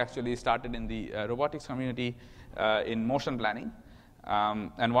work actually started in the robotics community in motion planning.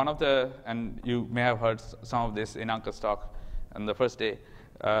 And you may have heard some of this in Anka's talk on the first day.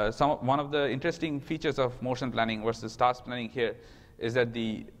 One of the interesting features of motion planning versus task planning here is that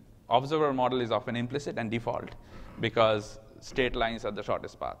the observer model is often implicit and default because straight lines are the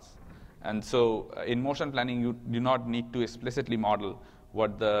shortest paths. And so in motion planning, you do not need to explicitly model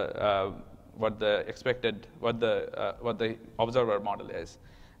what the observer model is.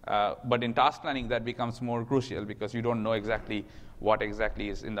 But in task planning, that becomes more crucial because you don't know exactly what exactly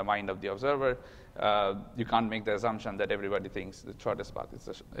is in the mind of the observer. You can't make the assumption that everybody thinks the shortest path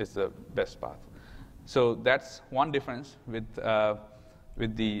is the best path. So that's one difference with the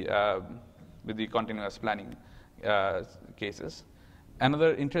continuous planning cases.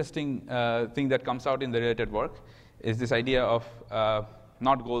 Another interesting thing that comes out in the related work is this idea of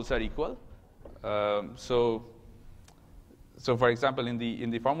not goals are equal. So for example, in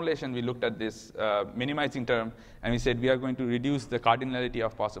the formulation, we looked at this minimizing term, and we said we are going to reduce the cardinality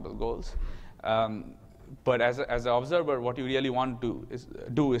of possible goals. But as an observer, what you really want to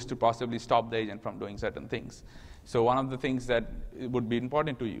do is to possibly stop the agent from doing certain things. So one of the things that would be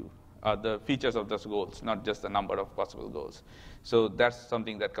important to you are the features of those goals, not just the number of possible goals. So that's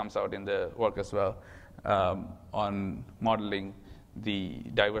something that comes out in the work as well on modeling the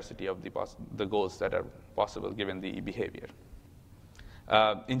diversity of the goals that are possible given the behavior.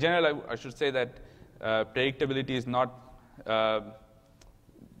 In general, I should say that predictability is not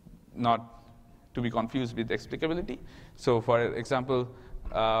to be confused with explicability. So for example,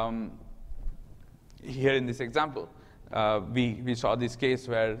 here in this example, we saw this case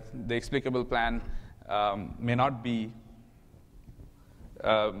where the explicable plan may not be,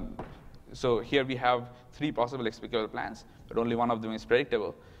 so here we have 3 possible explicable plans, but only one of them is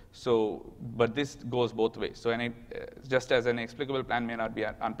predictable. So, but this goes both ways. So just as an explicable plan may not be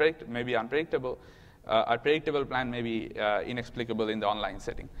unpredictable, a predictable plan may be inexplicable in the online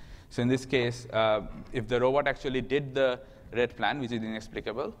setting. So in this case, if the robot actually did the red plan, which is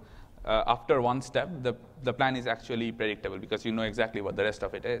inexplicable, after one step, the plan is actually predictable because you know exactly what the rest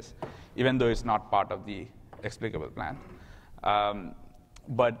of it is, even though it's not part of the explicable plan.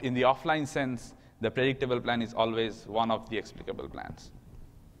 But in the offline sense, the predictable plan is always one of the explicable plans.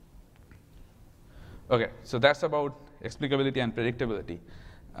 Okay, so that's about explicability and predictability.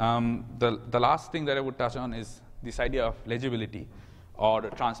 The last thing that I would touch on is this idea of legibility or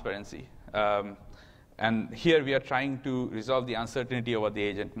transparency. And here we are trying to resolve the uncertainty over the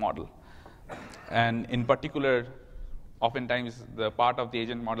agent model. And in particular, oftentimes the part of the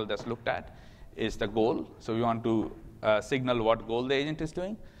agent model that's looked at is the goal. So we want to signal what goal the agent is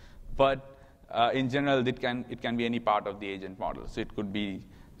doing. But in general, it can be any part of the agent model. So it could be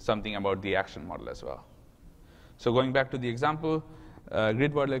something about the action model as well. So going back to the example,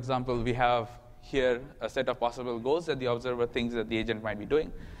 grid world example, we have here a set of possible goals that the observer thinks that the agent might be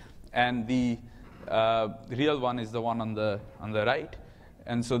doing. And the real one is the one on the right.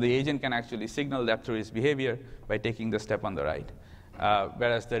 And so the agent can actually signal that through his behavior by taking the step on the right.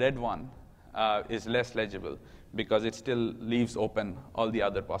 Whereas the red one is less legible because it still leaves open all the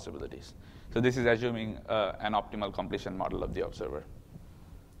other possibilities. So this is assuming an optimal completion model of the observer.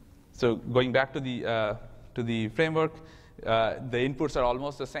 So going back to the framework, the inputs are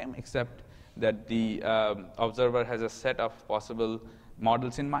almost the same, except that the observer has a set of possible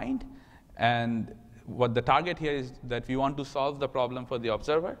models in mind. And what the target here is that we want to solve the problem for the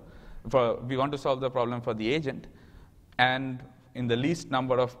observer, we want to solve the problem for the agent, and in the least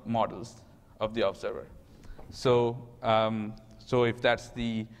number of models of the observer. So, so if that's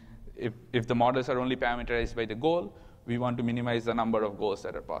if the models are only parameterized by the goal, we want to minimize the number of goals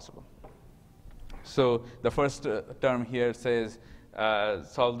that are possible. So the first term here says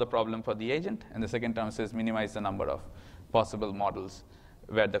solve the problem for the agent, and the second term says minimize the number of possible models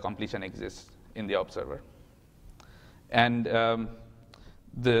where the completion exists in the observer. And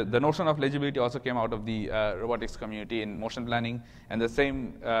the notion of legibility also came out of the robotics community in motion planning, and the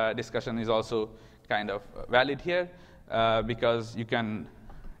same discussion is also kind of valid here because you can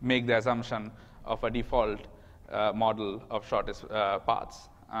make the assumption of a default model of shortest paths,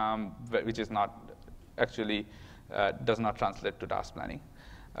 which is not actually does not translate to task planning.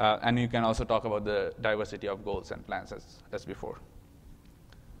 And you can also talk about the diversity of goals and plans as before.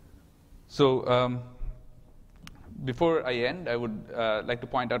 So before I end, I would like to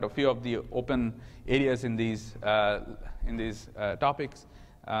point out a few of the open areas in these topics.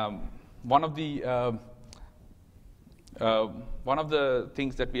 One of the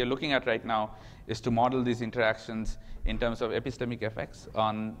things that we are looking at right now is to model these interactions in terms of epistemic effects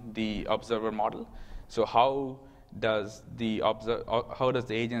on the observer model. So how does the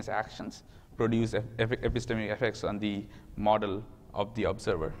agent's actions produce epistemic effects on the model of the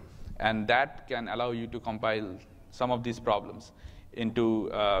observer? And that can allow you to compile some of these problems into,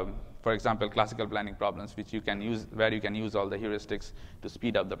 for example, classical planning problems, which you can use, where you can use all the heuristics to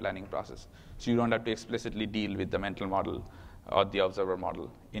speed up the planning process. So you don't have to explicitly deal with the mental model or the observer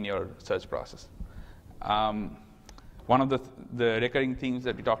model in your search process. One of the recurring themes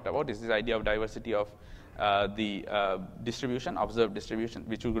that we talked about is this idea of diversity of the distribution, observed distribution,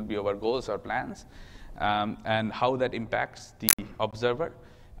 which could be over goals or plans, and how that impacts the observer.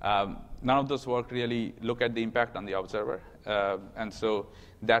 None of those work really look at the impact on the observer, and so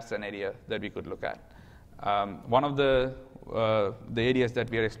that's an area that we could look at. One of the areas that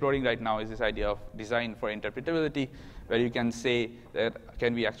we are exploring right now is this idea of design for interpretability, where you can say that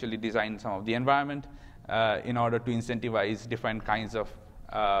can we actually design some of the environment in order to incentivize different kinds of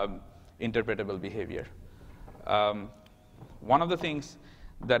interpretable behavior. One of the things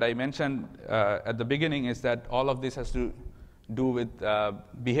that I mentioned at the beginning is that all of this has to do with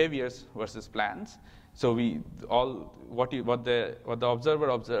behaviors versus plans. So what the observer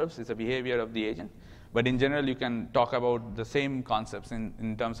observes is a behavior of the agent, but in general you can talk about the same concepts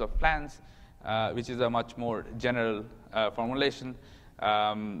in terms of plans, which is a much more general formulation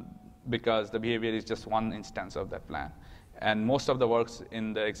because the behavior is just one instance of that plan. And most of the works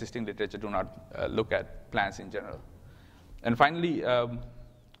in the existing literature do not look at plans in general. And finally,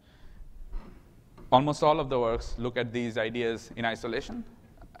 almost all of the works look at these ideas in isolation,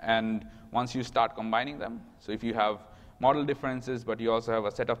 And once you start combining them, so if you have model differences, but you also have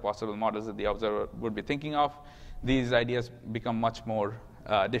a set of possible models that the observer would be thinking of, these ideas become much more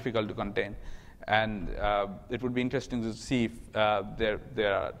difficult to contain. And it would be interesting to see if there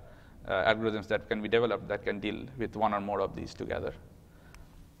are algorithms that can be developed that can deal with one or more of these together.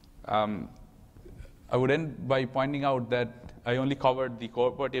 I would end by pointing out that I only covered the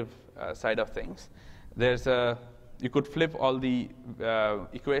cooperative side of things. You could flip all the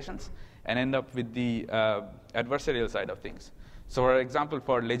equations and end up with the adversarial side of things. So for example,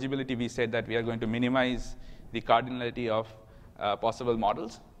 for legibility, we said that we are going to minimize the cardinality of possible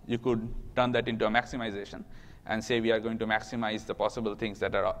models. You could turn that into a maximization and say we are going to maximize the possible things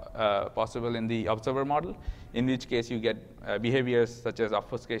that are possible in the observer model, in which case you get behaviors such as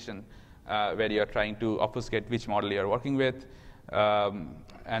obfuscation, where you are trying to obfuscate which model you are working with,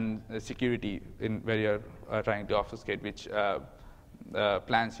 and security, where you are trying to obfuscate which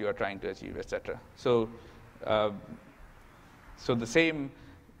plans you are trying to achieve, etc. So the same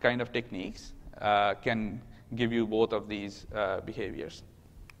kind of techniques can give you both of these behaviors.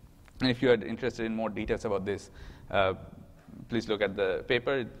 And if you are interested in more details about this, please look at the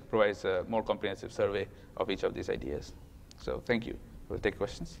paper. It provides a more comprehensive survey of each of these ideas. So thank you. We'll take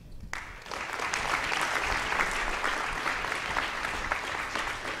questions.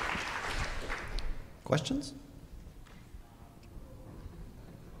 Questions?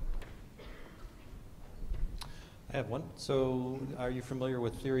 I have one. So are you familiar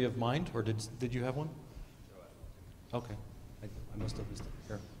with theory of mind, or did you have one? Okay. I must have missed it.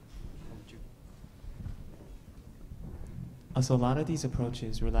 Here. How about you? So a lot of these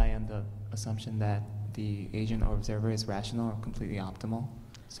approaches rely on the assumption that the agent or observer is rational or completely optimal.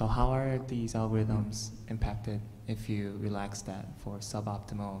 So how are these algorithms impacted if you relax that for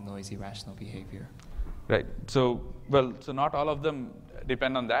suboptimal, noisy, rational behavior? Right. So not all of them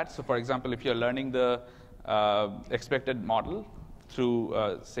depend on that. So for example, if you're learning the expected model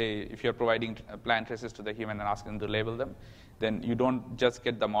through, say, if you're providing plan traces to the human and asking them to label them, then you don't just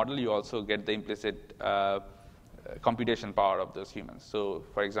get the model, you also get the implicit computation power of those humans. So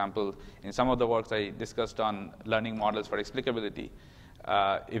for example, in some of the works I discussed on learning models for explicability,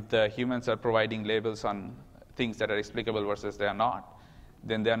 if the humans are providing labels on things that are explicable versus they are not,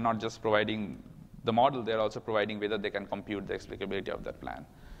 then they are not just providing the model, they're also providing whether they can compute the explicability of that plan.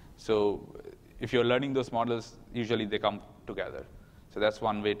 So if you're learning those models, usually they come together. So that's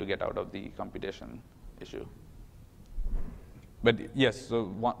one way to get out of the computation issue. But yes,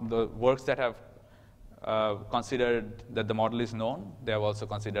 so the works that have considered that the model is known, they have also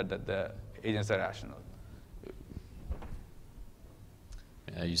considered that the agents are rational.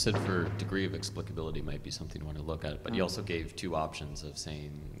 You said for degree of explicability might be something you want to look at, but you also gave two options of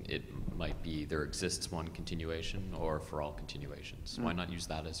saying it might be there exists one continuation or for all continuations. Why not use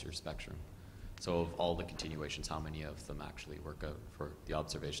that as your spectrum? So of all the continuations, how many of them actually work out for the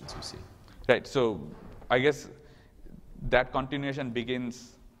observations you see? Right, so I guess that continuation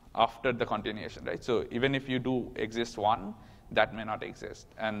begins after the continuation, right? So even if you do exist one, that may not exist.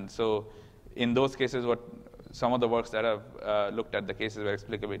 And so in those cases, some of the works that have looked at the cases where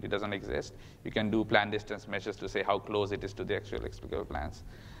explicability doesn't exist, you can do plan distance measures to say how close it is to the actual explicable plans,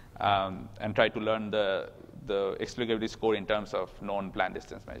 and try to learn the explicability score in terms of known plan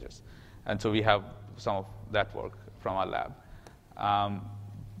distance measures. And so we have some of that work from our lab.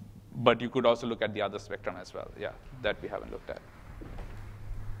 But you could also look at the other spectrum as well, yeah, that we haven't looked at.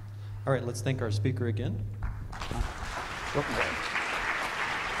 All right, let's thank our speaker again.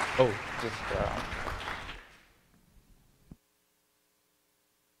 Oh, just...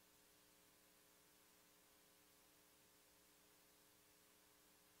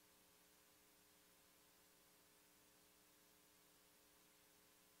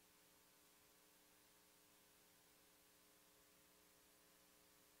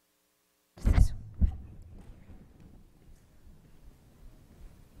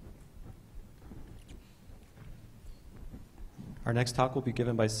 Our next talk will be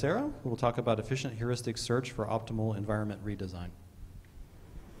given by Sarah, who will talk about efficient heuristic search for optimal environment redesign.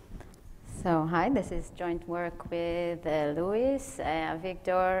 So hi, this is joint work with Luis,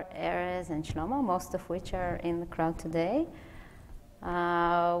 Avigdor, Erez, and Shlomo, most of which are in the crowd today.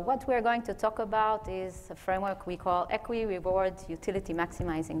 What we're going to talk about is a framework we call Equi-Reward Utility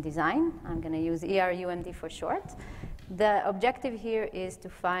Maximizing Design. I'm going to use ERUMD for short. The objective here is to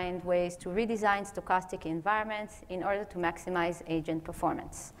find ways to redesign stochastic environments in order to maximize agent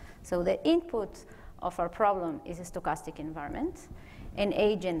performance. So the input of our problem is a stochastic environment, an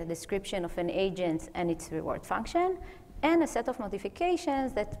agent, the description of an agent and its reward function, and a set of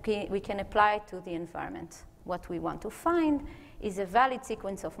modifications that we can apply to the environment. What we want to find is a valid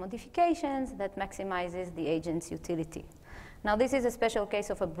sequence of modifications that maximizes the agent's utility. Now, this is a special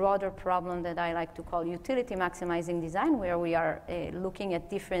case of a broader problem that I like to call utility maximizing design, where we are looking at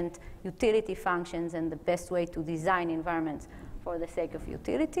different utility functions and the best way to design environments for the sake of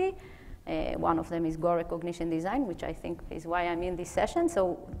utility. One of them is goal recognition design, which I think is why I'm in this session.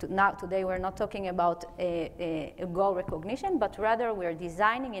 So today we're not talking about a goal recognition, but rather we're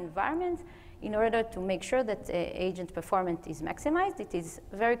designing environments in order to make sure that agent performance is maximized. It is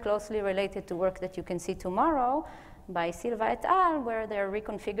very closely related to work that you can see tomorrow by Silva et al., where they're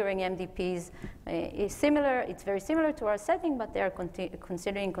reconfiguring MDPs. It's very similar to our setting, but they're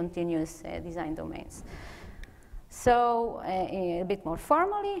considering continuous design domains. So a bit more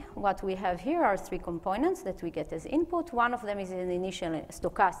formally, what we have here are three components that we get as input. One of them is an initial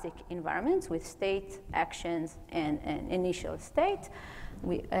stochastic environment with state, actions, and initial state.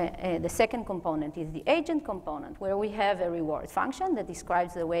 The second component is the agent component, where we have a reward function that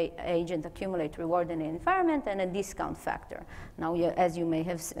describes the way agent accumulate reward in an environment, and a discount factor. Now, as you may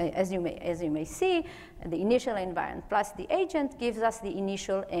see, the initial environment plus the agent gives us the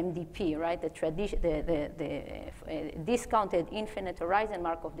initial MDP, right? The discounted infinite horizon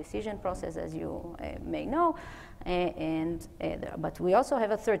Markov decision process, as you may know. But we also have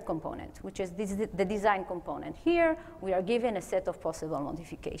a third component, which is the design component. Here, we are given a set of possible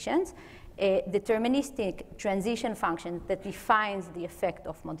modifications, a deterministic transition function that defines the effect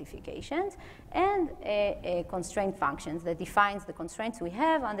of modifications, and a constraint function that defines the constraints we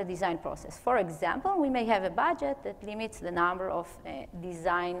have on the design process. For example, we may have a budget that limits the number of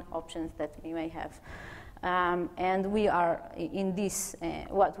design options that we may have. And we are in this,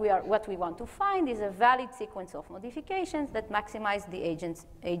 what we want to find is a valid sequence of modifications that maximize the agent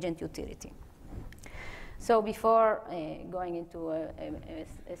utility. So before going into a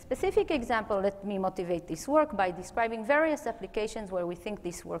specific example, let me motivate this work by describing various applications where we think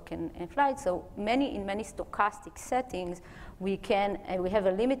this work can apply. So in many stochastic settings, we have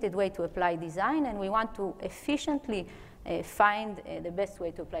a limited way to apply design, and we want to efficiently find the best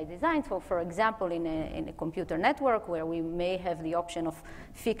way to apply design. So, for example, in a computer network where we may have the option of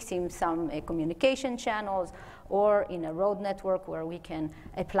fixing some communication channels, or in a road network where we can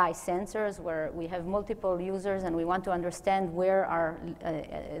apply sensors, where we have multiple users and we want to understand where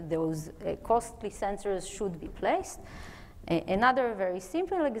those costly sensors should be placed. Another very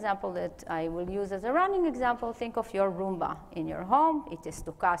simple example that I will use as a running example, think of your Roomba in your home. It's a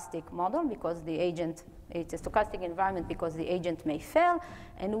stochastic model because it's a stochastic environment because the agent may fail,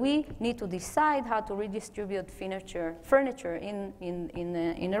 and we need to decide how to redistribute furniture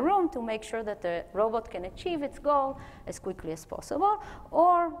in a room to make sure that the robot can achieve its goal as quickly as possible.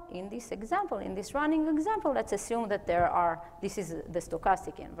 Or in this example, in this running example, let's assume that this is the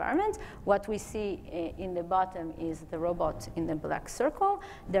stochastic environment. What we see in the bottom is the robot in the black circle.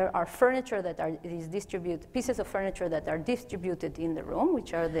 There are pieces of furniture that are distributed in the room,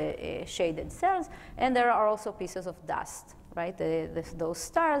 which are the shaded cells, and there are also pieces of dust, right? Those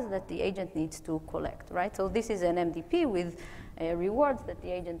stars that the agent needs to collect, right? So this is an MDP with rewards that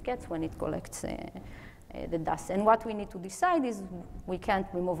the agent gets when it collects the dust. And what we need to decide is we can't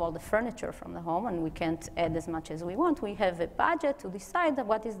remove all the furniture from the home, and we can't add as much as we want. We have a budget to decide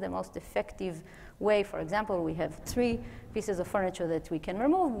what is the most effective way. For example, we have 3 pieces of furniture that we can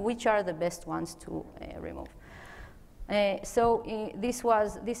remove. Which are the best ones to remove? This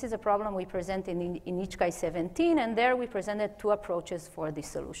is a problem we present in ICAPS 17, and there we presented 2 approaches for this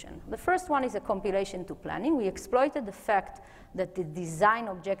solution. The first one is a compilation to planning. We exploited the fact that the design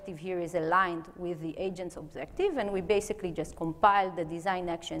objective here is aligned with the agent's objective, and we basically just compiled the design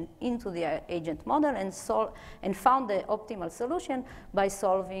action into the agent model and found the optimal solution by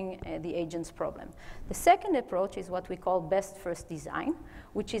solving the agent's problem. The second approach is what we call best first design,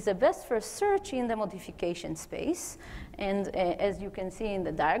 which is a best first search in the modification space. And as you can see in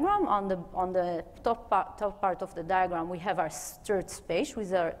the diagram, on the top part of the diagram, we have our search space,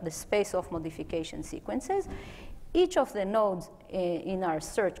 which are the space of modification sequences. Each of the nodes in our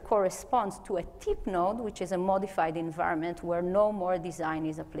search corresponds to a tip node, which is a modified environment where no more design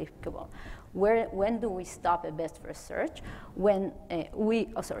is applicable. When do we stop a best first search? When we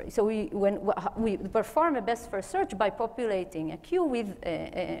perform a best first search by populating a queue with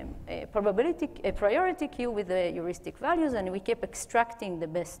a priority queue with the heuristic values, and we keep extracting the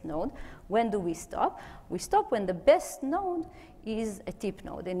best node. When do we stop? We stop when the best node is a tip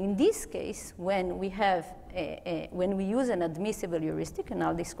node. And in this case, when we use an admissible heuristic, and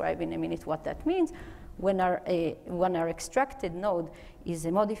I'll describe in a minute what that means, when our extracted node is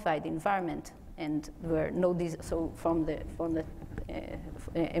a modified environment and where no so from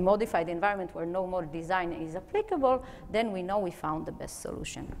a modified environment where no more design is applicable, then we know we found the best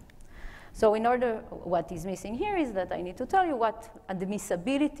solution. So in order, what is missing here is that I need to tell you what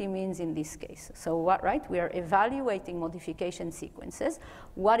admissibility means in this case. So right, we are evaluating modification sequences.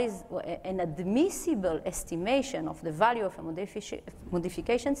 What is an admissible estimation of the value of a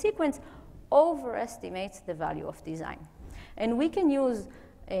modification sequence overestimates the value of design. And we can use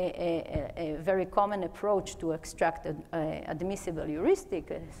a very common approach to extract admissible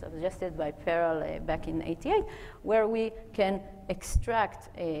heuristic, suggested by Perel back in '88, where we can extract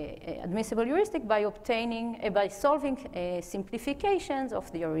admissible heuristic by by solving simplifications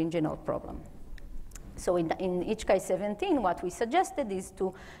of the original problem. So in ICAPS 17, what we suggested is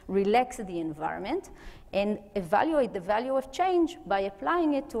to relax the environment and evaluate the value of change by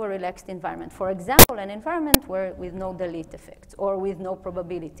applying it to a relaxed environment. For example, an environment with no delete effects or with no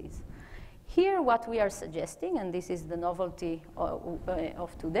probabilities. Here, what we are suggesting, and this is the novelty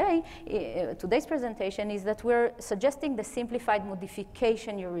of today's presentation, is that we're suggesting the simplified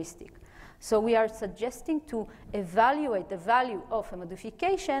modification heuristic. So we are suggesting to evaluate the value of a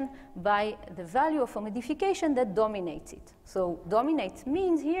modification by the value of a modification that dominates it. So dominates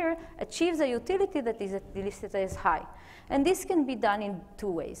means here achieves a utility that is listed as high. And this can be done in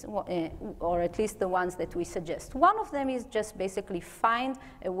two ways, or at least the ones that we suggest. One of them is just basically find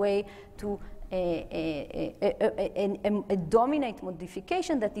a way to a dominate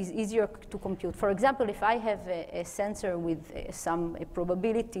modification that is easier to compute. For example, if I have a sensor with some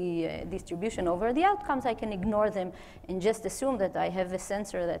probability distribution over the outcomes, I can ignore them and just assume that I have a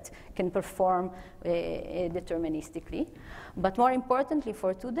sensor that can perform deterministically. But more importantly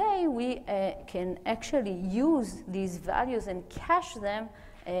for today, we can actually use these values and cache them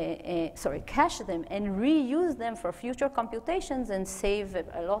and reuse them for future computations and save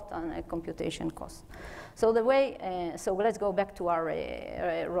a lot on computation costs. So the way, so let's go back to our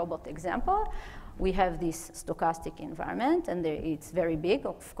robot example. We have this stochastic environment, and it's very big,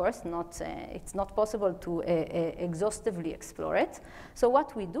 of course. It's not possible to exhaustively explore it. So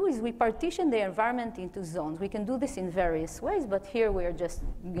what we do is we partition the environment into zones. We can do this in various ways, but here we're just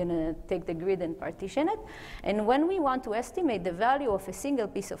going to take the grid and partition it. And when we want to estimate the value of a single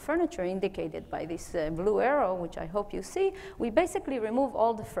piece of furniture indicated by this blue arrow, which I hope you see, we basically remove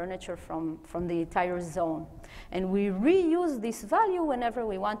all the furniture from the entire zone. And we reuse this value whenever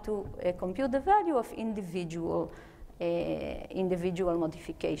we want to compute the value of individual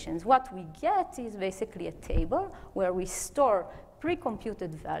modifications. What we get is basically a table where we store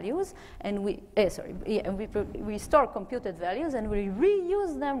pre-computed values, and we store computed values, and we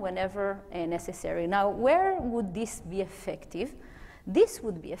reuse them whenever necessary. Now, where would this be effective? This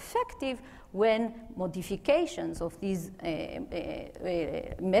would be effective when modifications of these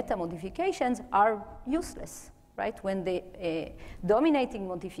meta modifications are useless, right? When the dominating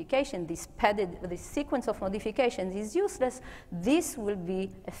modification, this sequence of modifications is useless, this will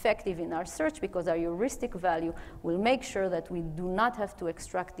be effective in our search because our heuristic value will make sure that we do not have to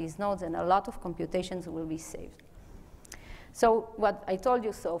extract these nodes, and a lot of computations will be saved. So what I told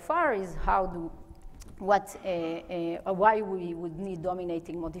you so far is why we would need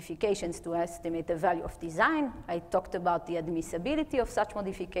dominating modifications to estimate the value of design. I talked about the admissibility of such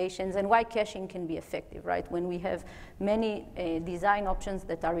modifications and why caching can be effective, right? When we have many design options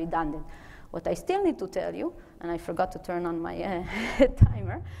that are redundant. What I still need to tell you, and I forgot to turn on my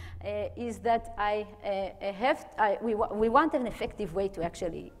timer, is that we want an effective way to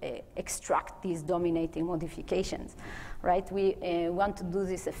actually extract these dominating modifications, right? We want to do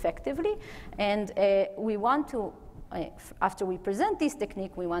this effectively, and we want to, after we present this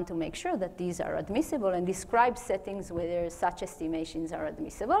technique, we want to make sure that these are admissible and describe settings where such estimations are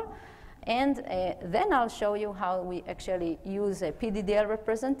admissible. And then I'll show you how we actually use PDDL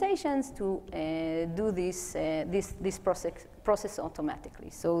representations to do this process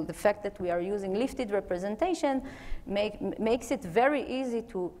automatically. So the fact that we are using lifted representation makes it very easy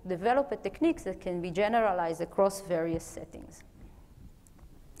to develop a technique that can be generalized across various settings.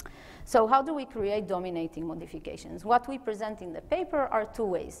 So how do we create dominating modifications? What we present in the paper are two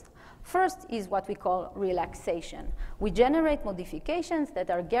ways. First is what we call relaxation. We generate modifications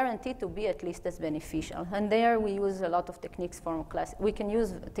that are guaranteed to be at least as beneficial. And there we use a lot of techniques from class. We can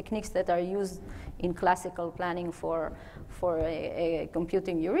use techniques that are used in classical planning for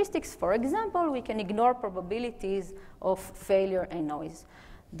computing heuristics. For example, we can ignore probabilities of failure and noise.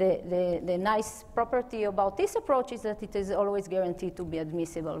 The nice property about this approach is that it is always guaranteed to be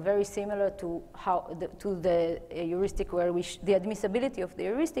admissible, very similar to the heuristic where the admissibility of the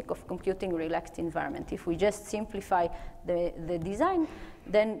heuristic of computing relaxed environment. If we just simplify the design,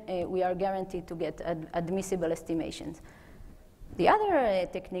 then we are guaranteed to get admissible estimations. The other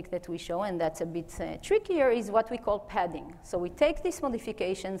technique that we show, and that's a bit trickier, is what we call padding. So we take these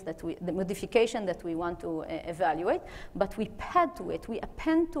modifications, the modification that we want to evaluate, but we pad to it, we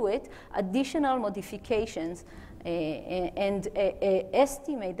append to it additional modifications and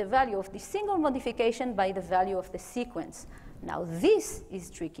estimate the value of the single modification by the value of the sequence. Now this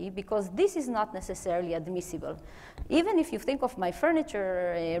is tricky because this is not necessarily admissible. Even if you think of my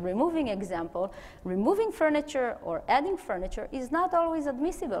furniture removing example, removing furniture or adding furniture is not always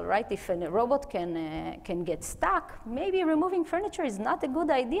admissible, right? If a robot can get stuck, maybe removing furniture is not a good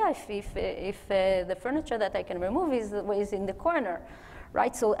idea if the furniture that I can remove is in the corner,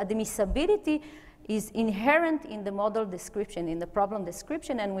 right? So admissibility is inherent in the model description, in the problem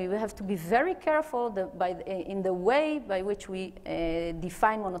description, and we have to be very careful in the way by which we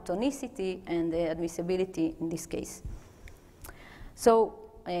define monotonicity and admissibility in this case. So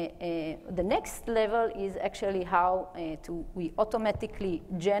the next level is actually how we automatically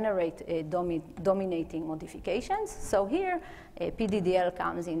generate dominating modifications. So here, PDDL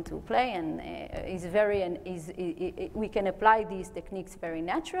comes into play and we can apply these techniques very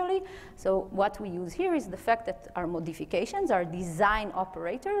naturally. So what we use here is the fact that our modifications, our design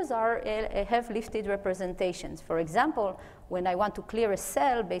operators have lifted representations. For example, when I want to clear a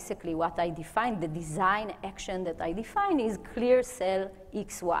cell, basically what I define, the design action that I define is clear cell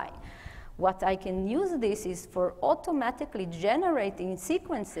XY. What I can use this is for automatically generating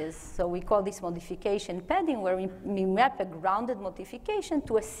sequences. So we call this modification padding, where we map a grounded modification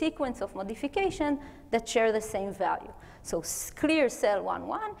to a sequence of modification that share the same value. So clear cell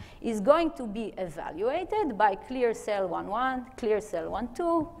 1,1 is going to be evaluated by clear cell 1,1, clear cell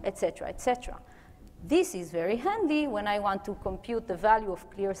 1,2, etc., etc. This is very handy when I want to compute the value of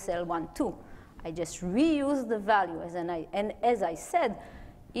clear cell 1,2. I just reuse the value, and as I said,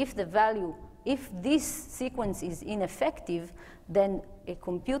 if this sequence is ineffective, then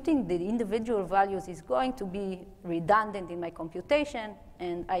computing the individual values is going to be redundant in my computation,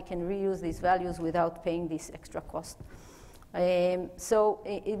 and I can reuse these values without paying this extra cost.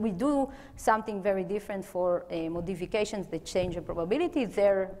 We do something very different for modifications that change the probability.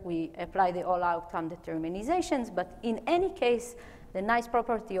 There we apply the all outcome determinizations, but in any case, the nice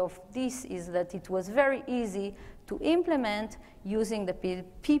property of this is that it was very easy to implement using the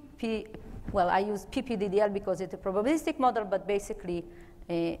I use PPDDL because it's a probabilistic model, but basically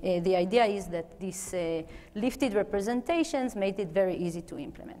the idea is that these lifted representations made it very easy to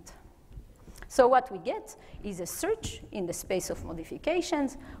implement. So what we get is a search in the space of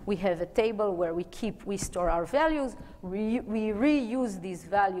modifications. We have a table where we store our values. We reuse these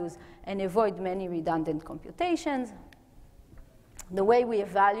values and avoid many redundant computations. The way we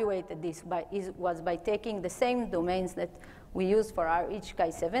evaluated this was by taking the same domains that we used for our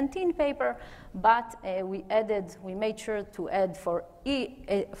HKI 17 paper, but we made sure to add for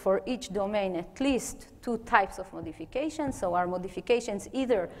each domain at least 2 types of modifications. So our modifications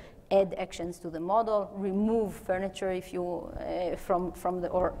either add actions to the model, remove furniture if you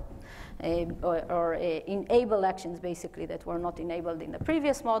or enable actions basically that were not enabled in the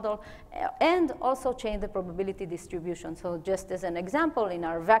previous model, and also change the probability distribution. So just as an example, in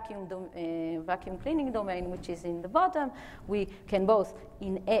our vacuum cleaning domain, which is in the bottom, we can both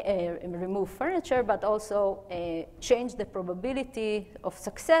remove furniture, but also change the probability of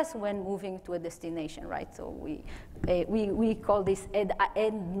success when moving to a destination, right? So we call this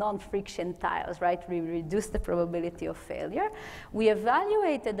add non-friction tiles, right? We reduce the probability of failure. We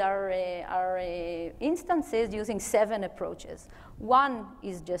evaluated our instances using 7 approaches. One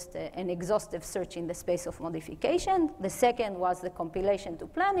is just an exhaustive search in the space of modification. The second was the compilation to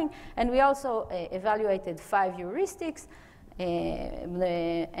planning. And we also evaluated 5 heuristics.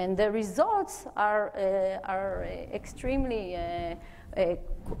 And the results are extremely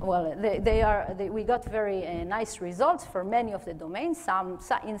we got very nice results for many of the domains.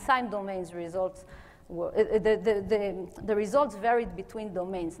 In some domains, results the results varied between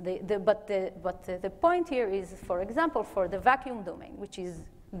domains. But the point here is, for example, for the vacuum domain, which is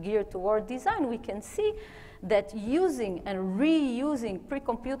geared toward design, we can see that using and reusing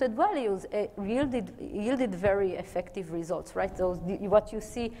pre-computed values yielded very effective results, right? So what you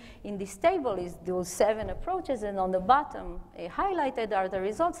see in this table is those 7 approaches, and on the bottom highlighted are the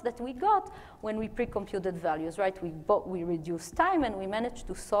results that we got when we pre-computed values, right? We reduced time and we managed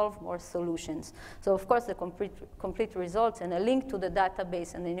to solve more solutions. So of course the complete results and a link to the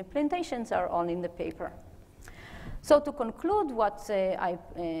database and the implementations are all in the paper. So to conclude, what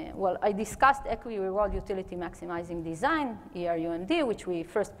I discussed equi-reward utility maximizing design, ERUMD, which we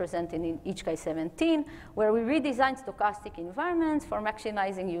first presented in HK 17, where we redesigned stochastic environments for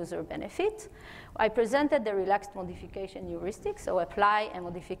maximizing user benefit. I presented the relaxed modification heuristic, so apply a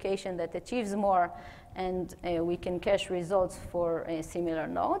modification that achieves more, and we can cache results for similar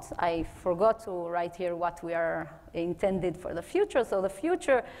nodes. I forgot to write here what we are intended for the future. So the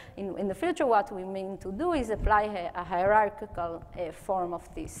future, in the future, what we mean to do is apply a hierarchical form of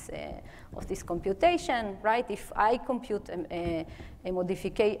this computation, right? If I compute a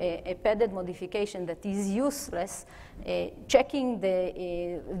padded modification that is useless, checking the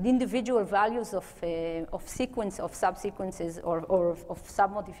individual values of sequence of subsequences or of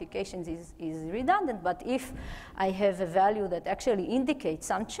sub-modifications is redundant. But if I have a value that actually indicates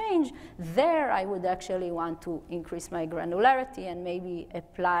some change, there I would actually want to increase my granularity and maybe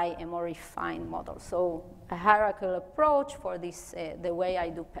apply a more refined model. So a hierarchical approach for this, the way I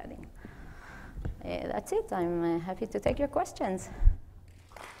do padding. That's it. I'm happy to take your questions.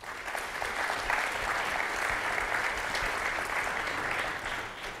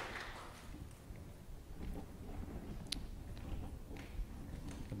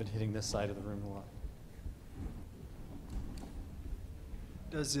 I've been hitting this side of the room a lot.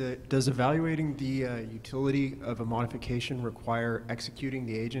 Does evaluating the utility of a modification require executing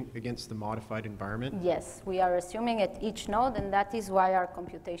the agent against the modified environment? Yes, we are assuming at each node, and that is why our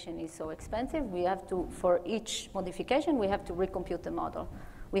computation is so expensive. We have to, for each modification, we have to recompute the model.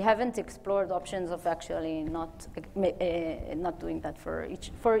 We haven't explored options of actually not doing that for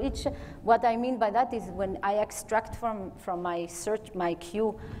each. For each, what I mean by that is when I extract from my search, my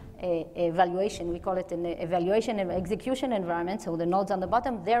queue, evaluation, we call it an evaluation and execution environment, so the nodes on the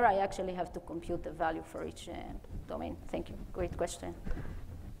bottom, there I actually have to compute the value for each domain. Thank you. Great question.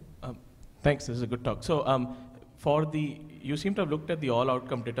 Thanks. This is a good talk. So you seem to have looked at the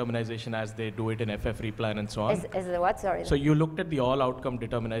all-outcome determinization as they do it in FF replan and so on. As the what? Sorry. So you looked at the all-outcome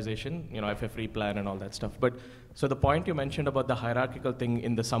determinization, FF replan and all that stuff. But so the point you mentioned about the hierarchical thing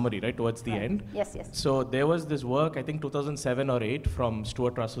in the summary, right, towards the end. Yes, yes. So there was this work, I think 2007 or 8, from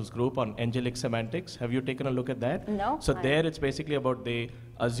Stuart Russell's group on angelic semantics. Have you taken a look at that? No. So there it's basically about they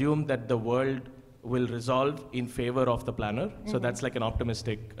assume that the world will resolve in favor of the planner. Mm-hmm. So that's like an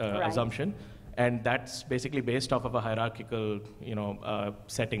optimistic assumption. And that's basically based off of a hierarchical,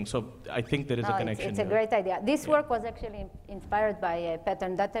 setting. So I think there is a connection. It's a great idea. This work was actually inspired by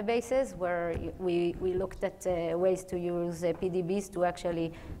pattern databases, where we looked at ways to use PDBs to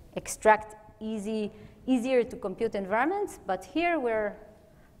actually extract easier to compute environments. But here we're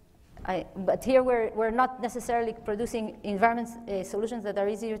not necessarily producing environments solutions that are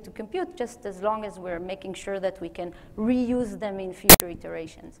easier to compute, just as long as we're making sure that we can reuse them in future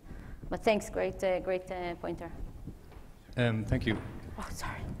iterations. But thanks, great pointer. Thank you. Oh,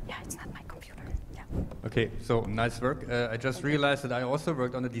 sorry. Yeah, it's not my computer. Yeah. Okay, so nice work. I just realized that I also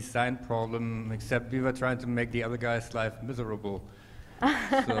worked on a design problem, except we were trying to make the other guy's life miserable.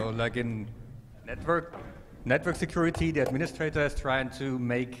 So like in network security, the administrator is trying to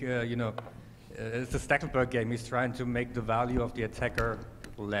make, it's a Stackelberg game. He's trying to make the value of the attacker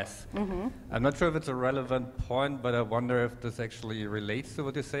less. Mm-hmm. I'm not sure if it's a relevant point, but I wonder if this actually relates to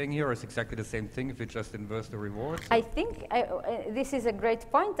what you're saying here, or it's exactly the same thing if you just inverse the rewards. I think this is a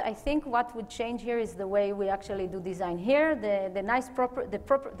great point. I think what would change here is the way we actually do design here.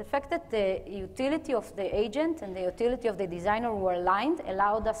 The fact that the utility of the agent and the utility of the designer were aligned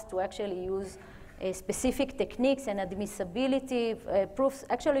allowed us to actually use specific techniques, and admissibility proofs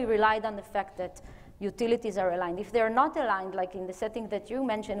actually relied on the fact that utilities are aligned. If they're not aligned, like in the setting that you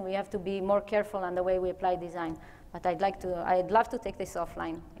mentioned, we have to be more careful on the way we apply design. But I'd love to take this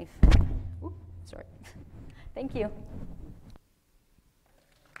offline. Sorry. Thank you.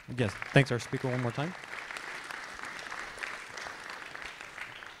 Yes, thanks our speaker one more time.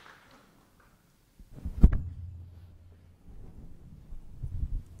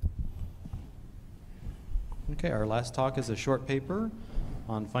 Okay, our last talk is a short paper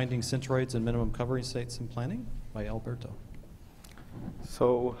on finding centroids and minimum covering states in planning by Alberto.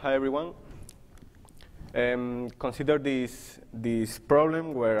 So, hi everyone. Consider this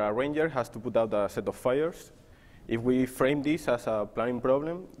problem where a ranger has to put out a set of fires. If we frame this as a planning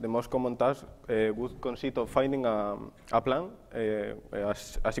problem, the most common task would consist of finding a plan,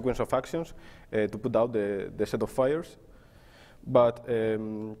 a sequence of actions to put out the set of fires. But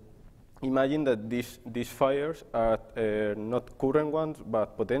imagine that these fires are not current ones,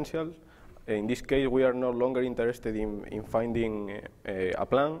 but potential. In this case, we are no longer interested in finding a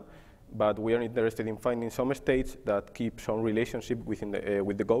plan, but we are interested in finding some states that keep some relationship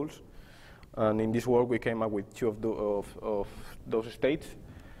with the goals. And in this work, we came up with two of those states.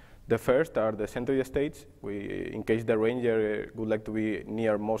 The first are the centroid states, in case the ranger would like to be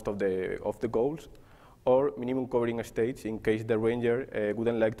near most of the goals, or minimum covering states, in case the ranger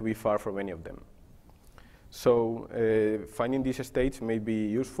wouldn't like to be far from any of them. So finding these states may be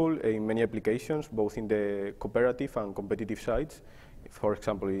useful in many applications, both in the cooperative and competitive sides, for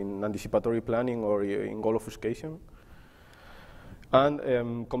example, in anticipatory planning or in goal obfuscation.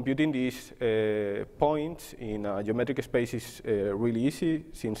 And computing these points in a geometric space is really easy,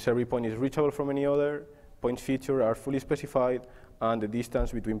 since every point is reachable from any other, points features are fully specified, and the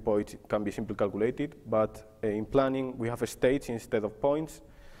distance between points can be simply calculated. But in planning, we have states instead of points,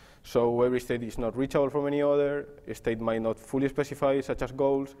 so every state is not reachable from any other, a state might not fully specify, such as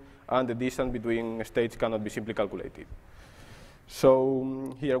goals, and the distance between states cannot be simply calculated.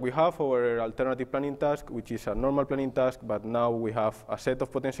 So here we have our alternative planning task, which is a normal planning task, but now we have a set of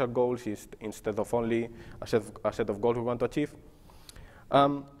potential goals instead of only a set of goals we want to achieve.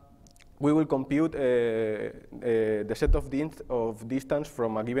 We will compute the set of distance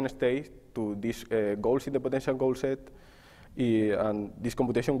from a given state to these goals in the potential goal set, and this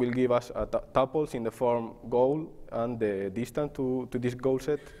computation will give us tuples in the form goal and the distance to this goal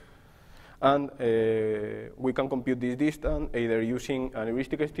set. And we can compute this distance either using an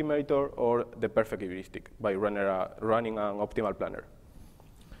heuristic estimator or the perfect heuristic by running an optimal planner.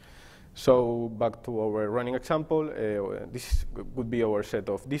 So back to our running example, this would be our set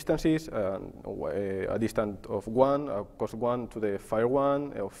of distances, a distance of 1, a cost 1 to the fire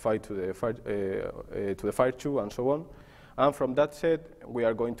 1, of 5 to the fire 2, and so on. And from that set, we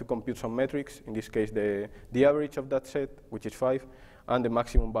are going to compute some metrics, in this case the average of that set, which is 5, and the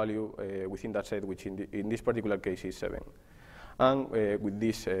maximum value within that set, which in this particular case is 7. And with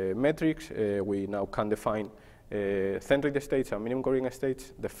these metrics, we now can define centroid states and minimum covering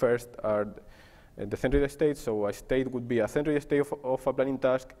states. The first are the centroid states, so a state would be a centroid state of a planning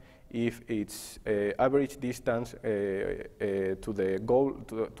task if its average distance to the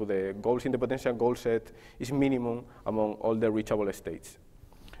goals in the potential goal set is minimum among all the reachable states.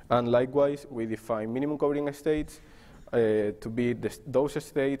 And likewise, we define minimum covering states to be those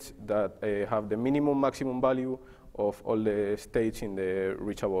states that have the minimum maximum value of all the states in the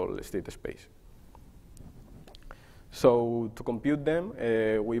reachable state space. So to compute them,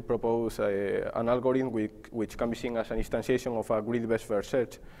 we propose an algorithm which can be seen as an instantiation of a grid best first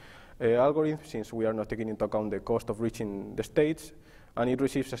search algorithm, since we are not taking into account the cost of reaching the states, and it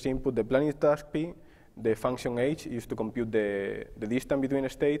receives as input the planning task P, the function H used to compute the distance between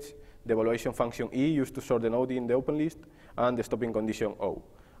states, the evaluation function E used to sort the node in the open list, and the stopping condition O.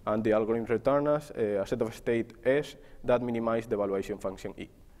 And the algorithm returns us a set of state S that minimize the evaluation function E.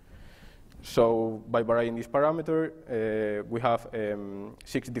 So by varying this parameter, we have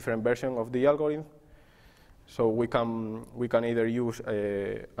 6 different versions of the algorithm. So we can either use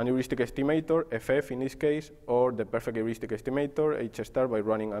an heuristic estimator, FF in this case, or the perfect heuristic estimator, H star, by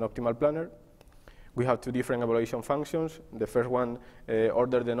running an optimal planner. We have 2 different evaluation functions. The first one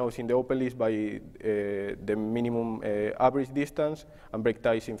orders the nodes in the open list by the minimum average distance and break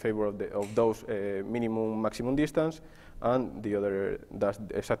ties in favor of those minimum maximum distance, and the other does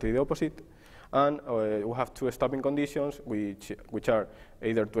exactly the opposite. And we have 2 stopping conditions, which are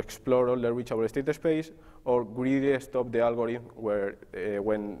either to explore all the reachable state space or greedily stop the algorithm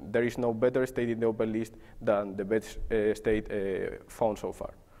when there is no better state in the open list than the best state found so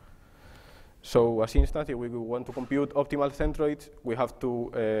far. So as instance, if we want to compute optimal centroids, we have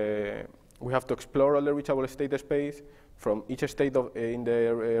to explore all the reachable state space. From each state in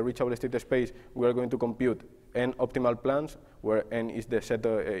the reachable state space, we are going to compute n optimal plans, where n is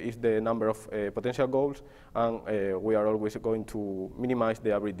the number of potential goals, and we are always going to minimize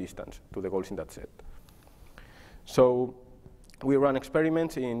the average distance to the goals in that set. So we run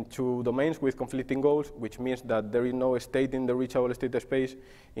experiments in 2 domains with conflicting goals, which means that there is no state in the reachable state space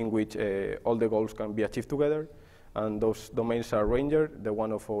in which all the goals can be achieved together. And those domains are Ranger, the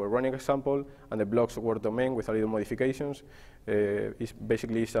one of our running example, and the blocks word domain with a little modifications. It's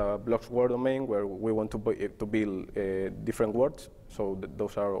basically a blocks word domain where we want to build different words, so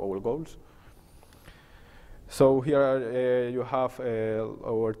those are our goals. So here you have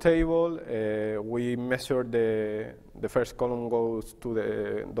our table. We measure the first column goes to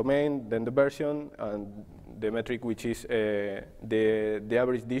the domain, then the version, and the metric which is the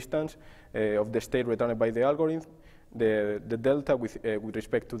average distance of the state returned by the algorithm, the delta with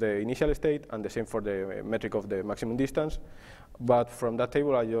respect to the initial state, and the same for the metric of the maximum distance. But from that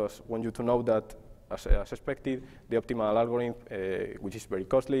table, I just want you to know that, as expected, the optimal algorithm, which is very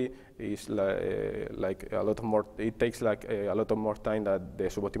costly, is like a lot of more. It takes like a lot of more time than the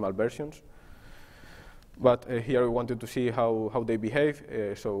suboptimal versions. But here we wanted to see how they behave.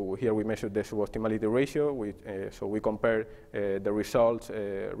 So here we measured the suboptimality ratio. So we compare the results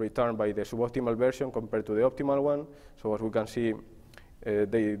returned by the suboptimal version compared to the optimal one. So as we can see,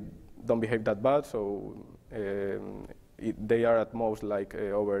 they don't behave that bad. So they are at most like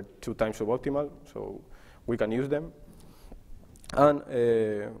over 2 times suboptimal. So we can use them. And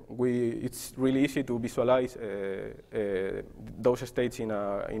it's really easy to visualize those states in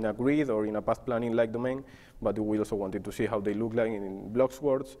a grid or in a path planning-like domain, but we also wanted to see how they look like in blocks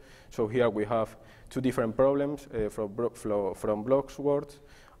words. So here we have 2 different problems from blocks words,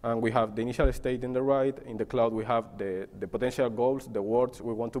 and we have the initial state in the right. In the cloud, we have the potential goals, the words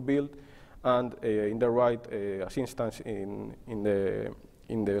we want to build, and in the right, as instance in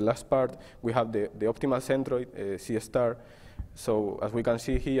the last part, we have the optimal centroid, C star. So as we can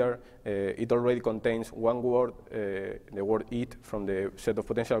see here, it already contains 1 word, the word it, from the set of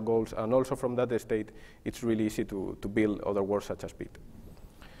potential goals, and also from that state, it's really easy to build other words such as bit.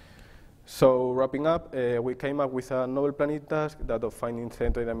 So wrapping up, we came up with a novel planning task, that of finding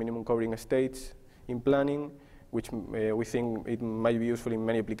centroid and minimum covering states in planning, which we think it might be useful in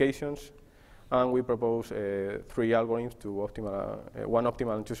many applications. And we propose 3 algorithms, one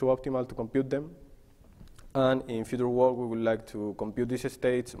optimal and 2 suboptimal, to compute them. And in future work, we would like to compute these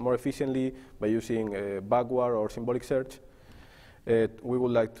states more efficiently by using backward or symbolic search. We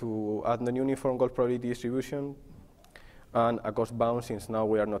would like to add a uniform goal probability distribution and a cost bound, since now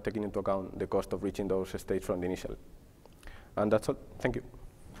we are not taking into account the cost of reaching those states from the initial. And that's all. Thank you.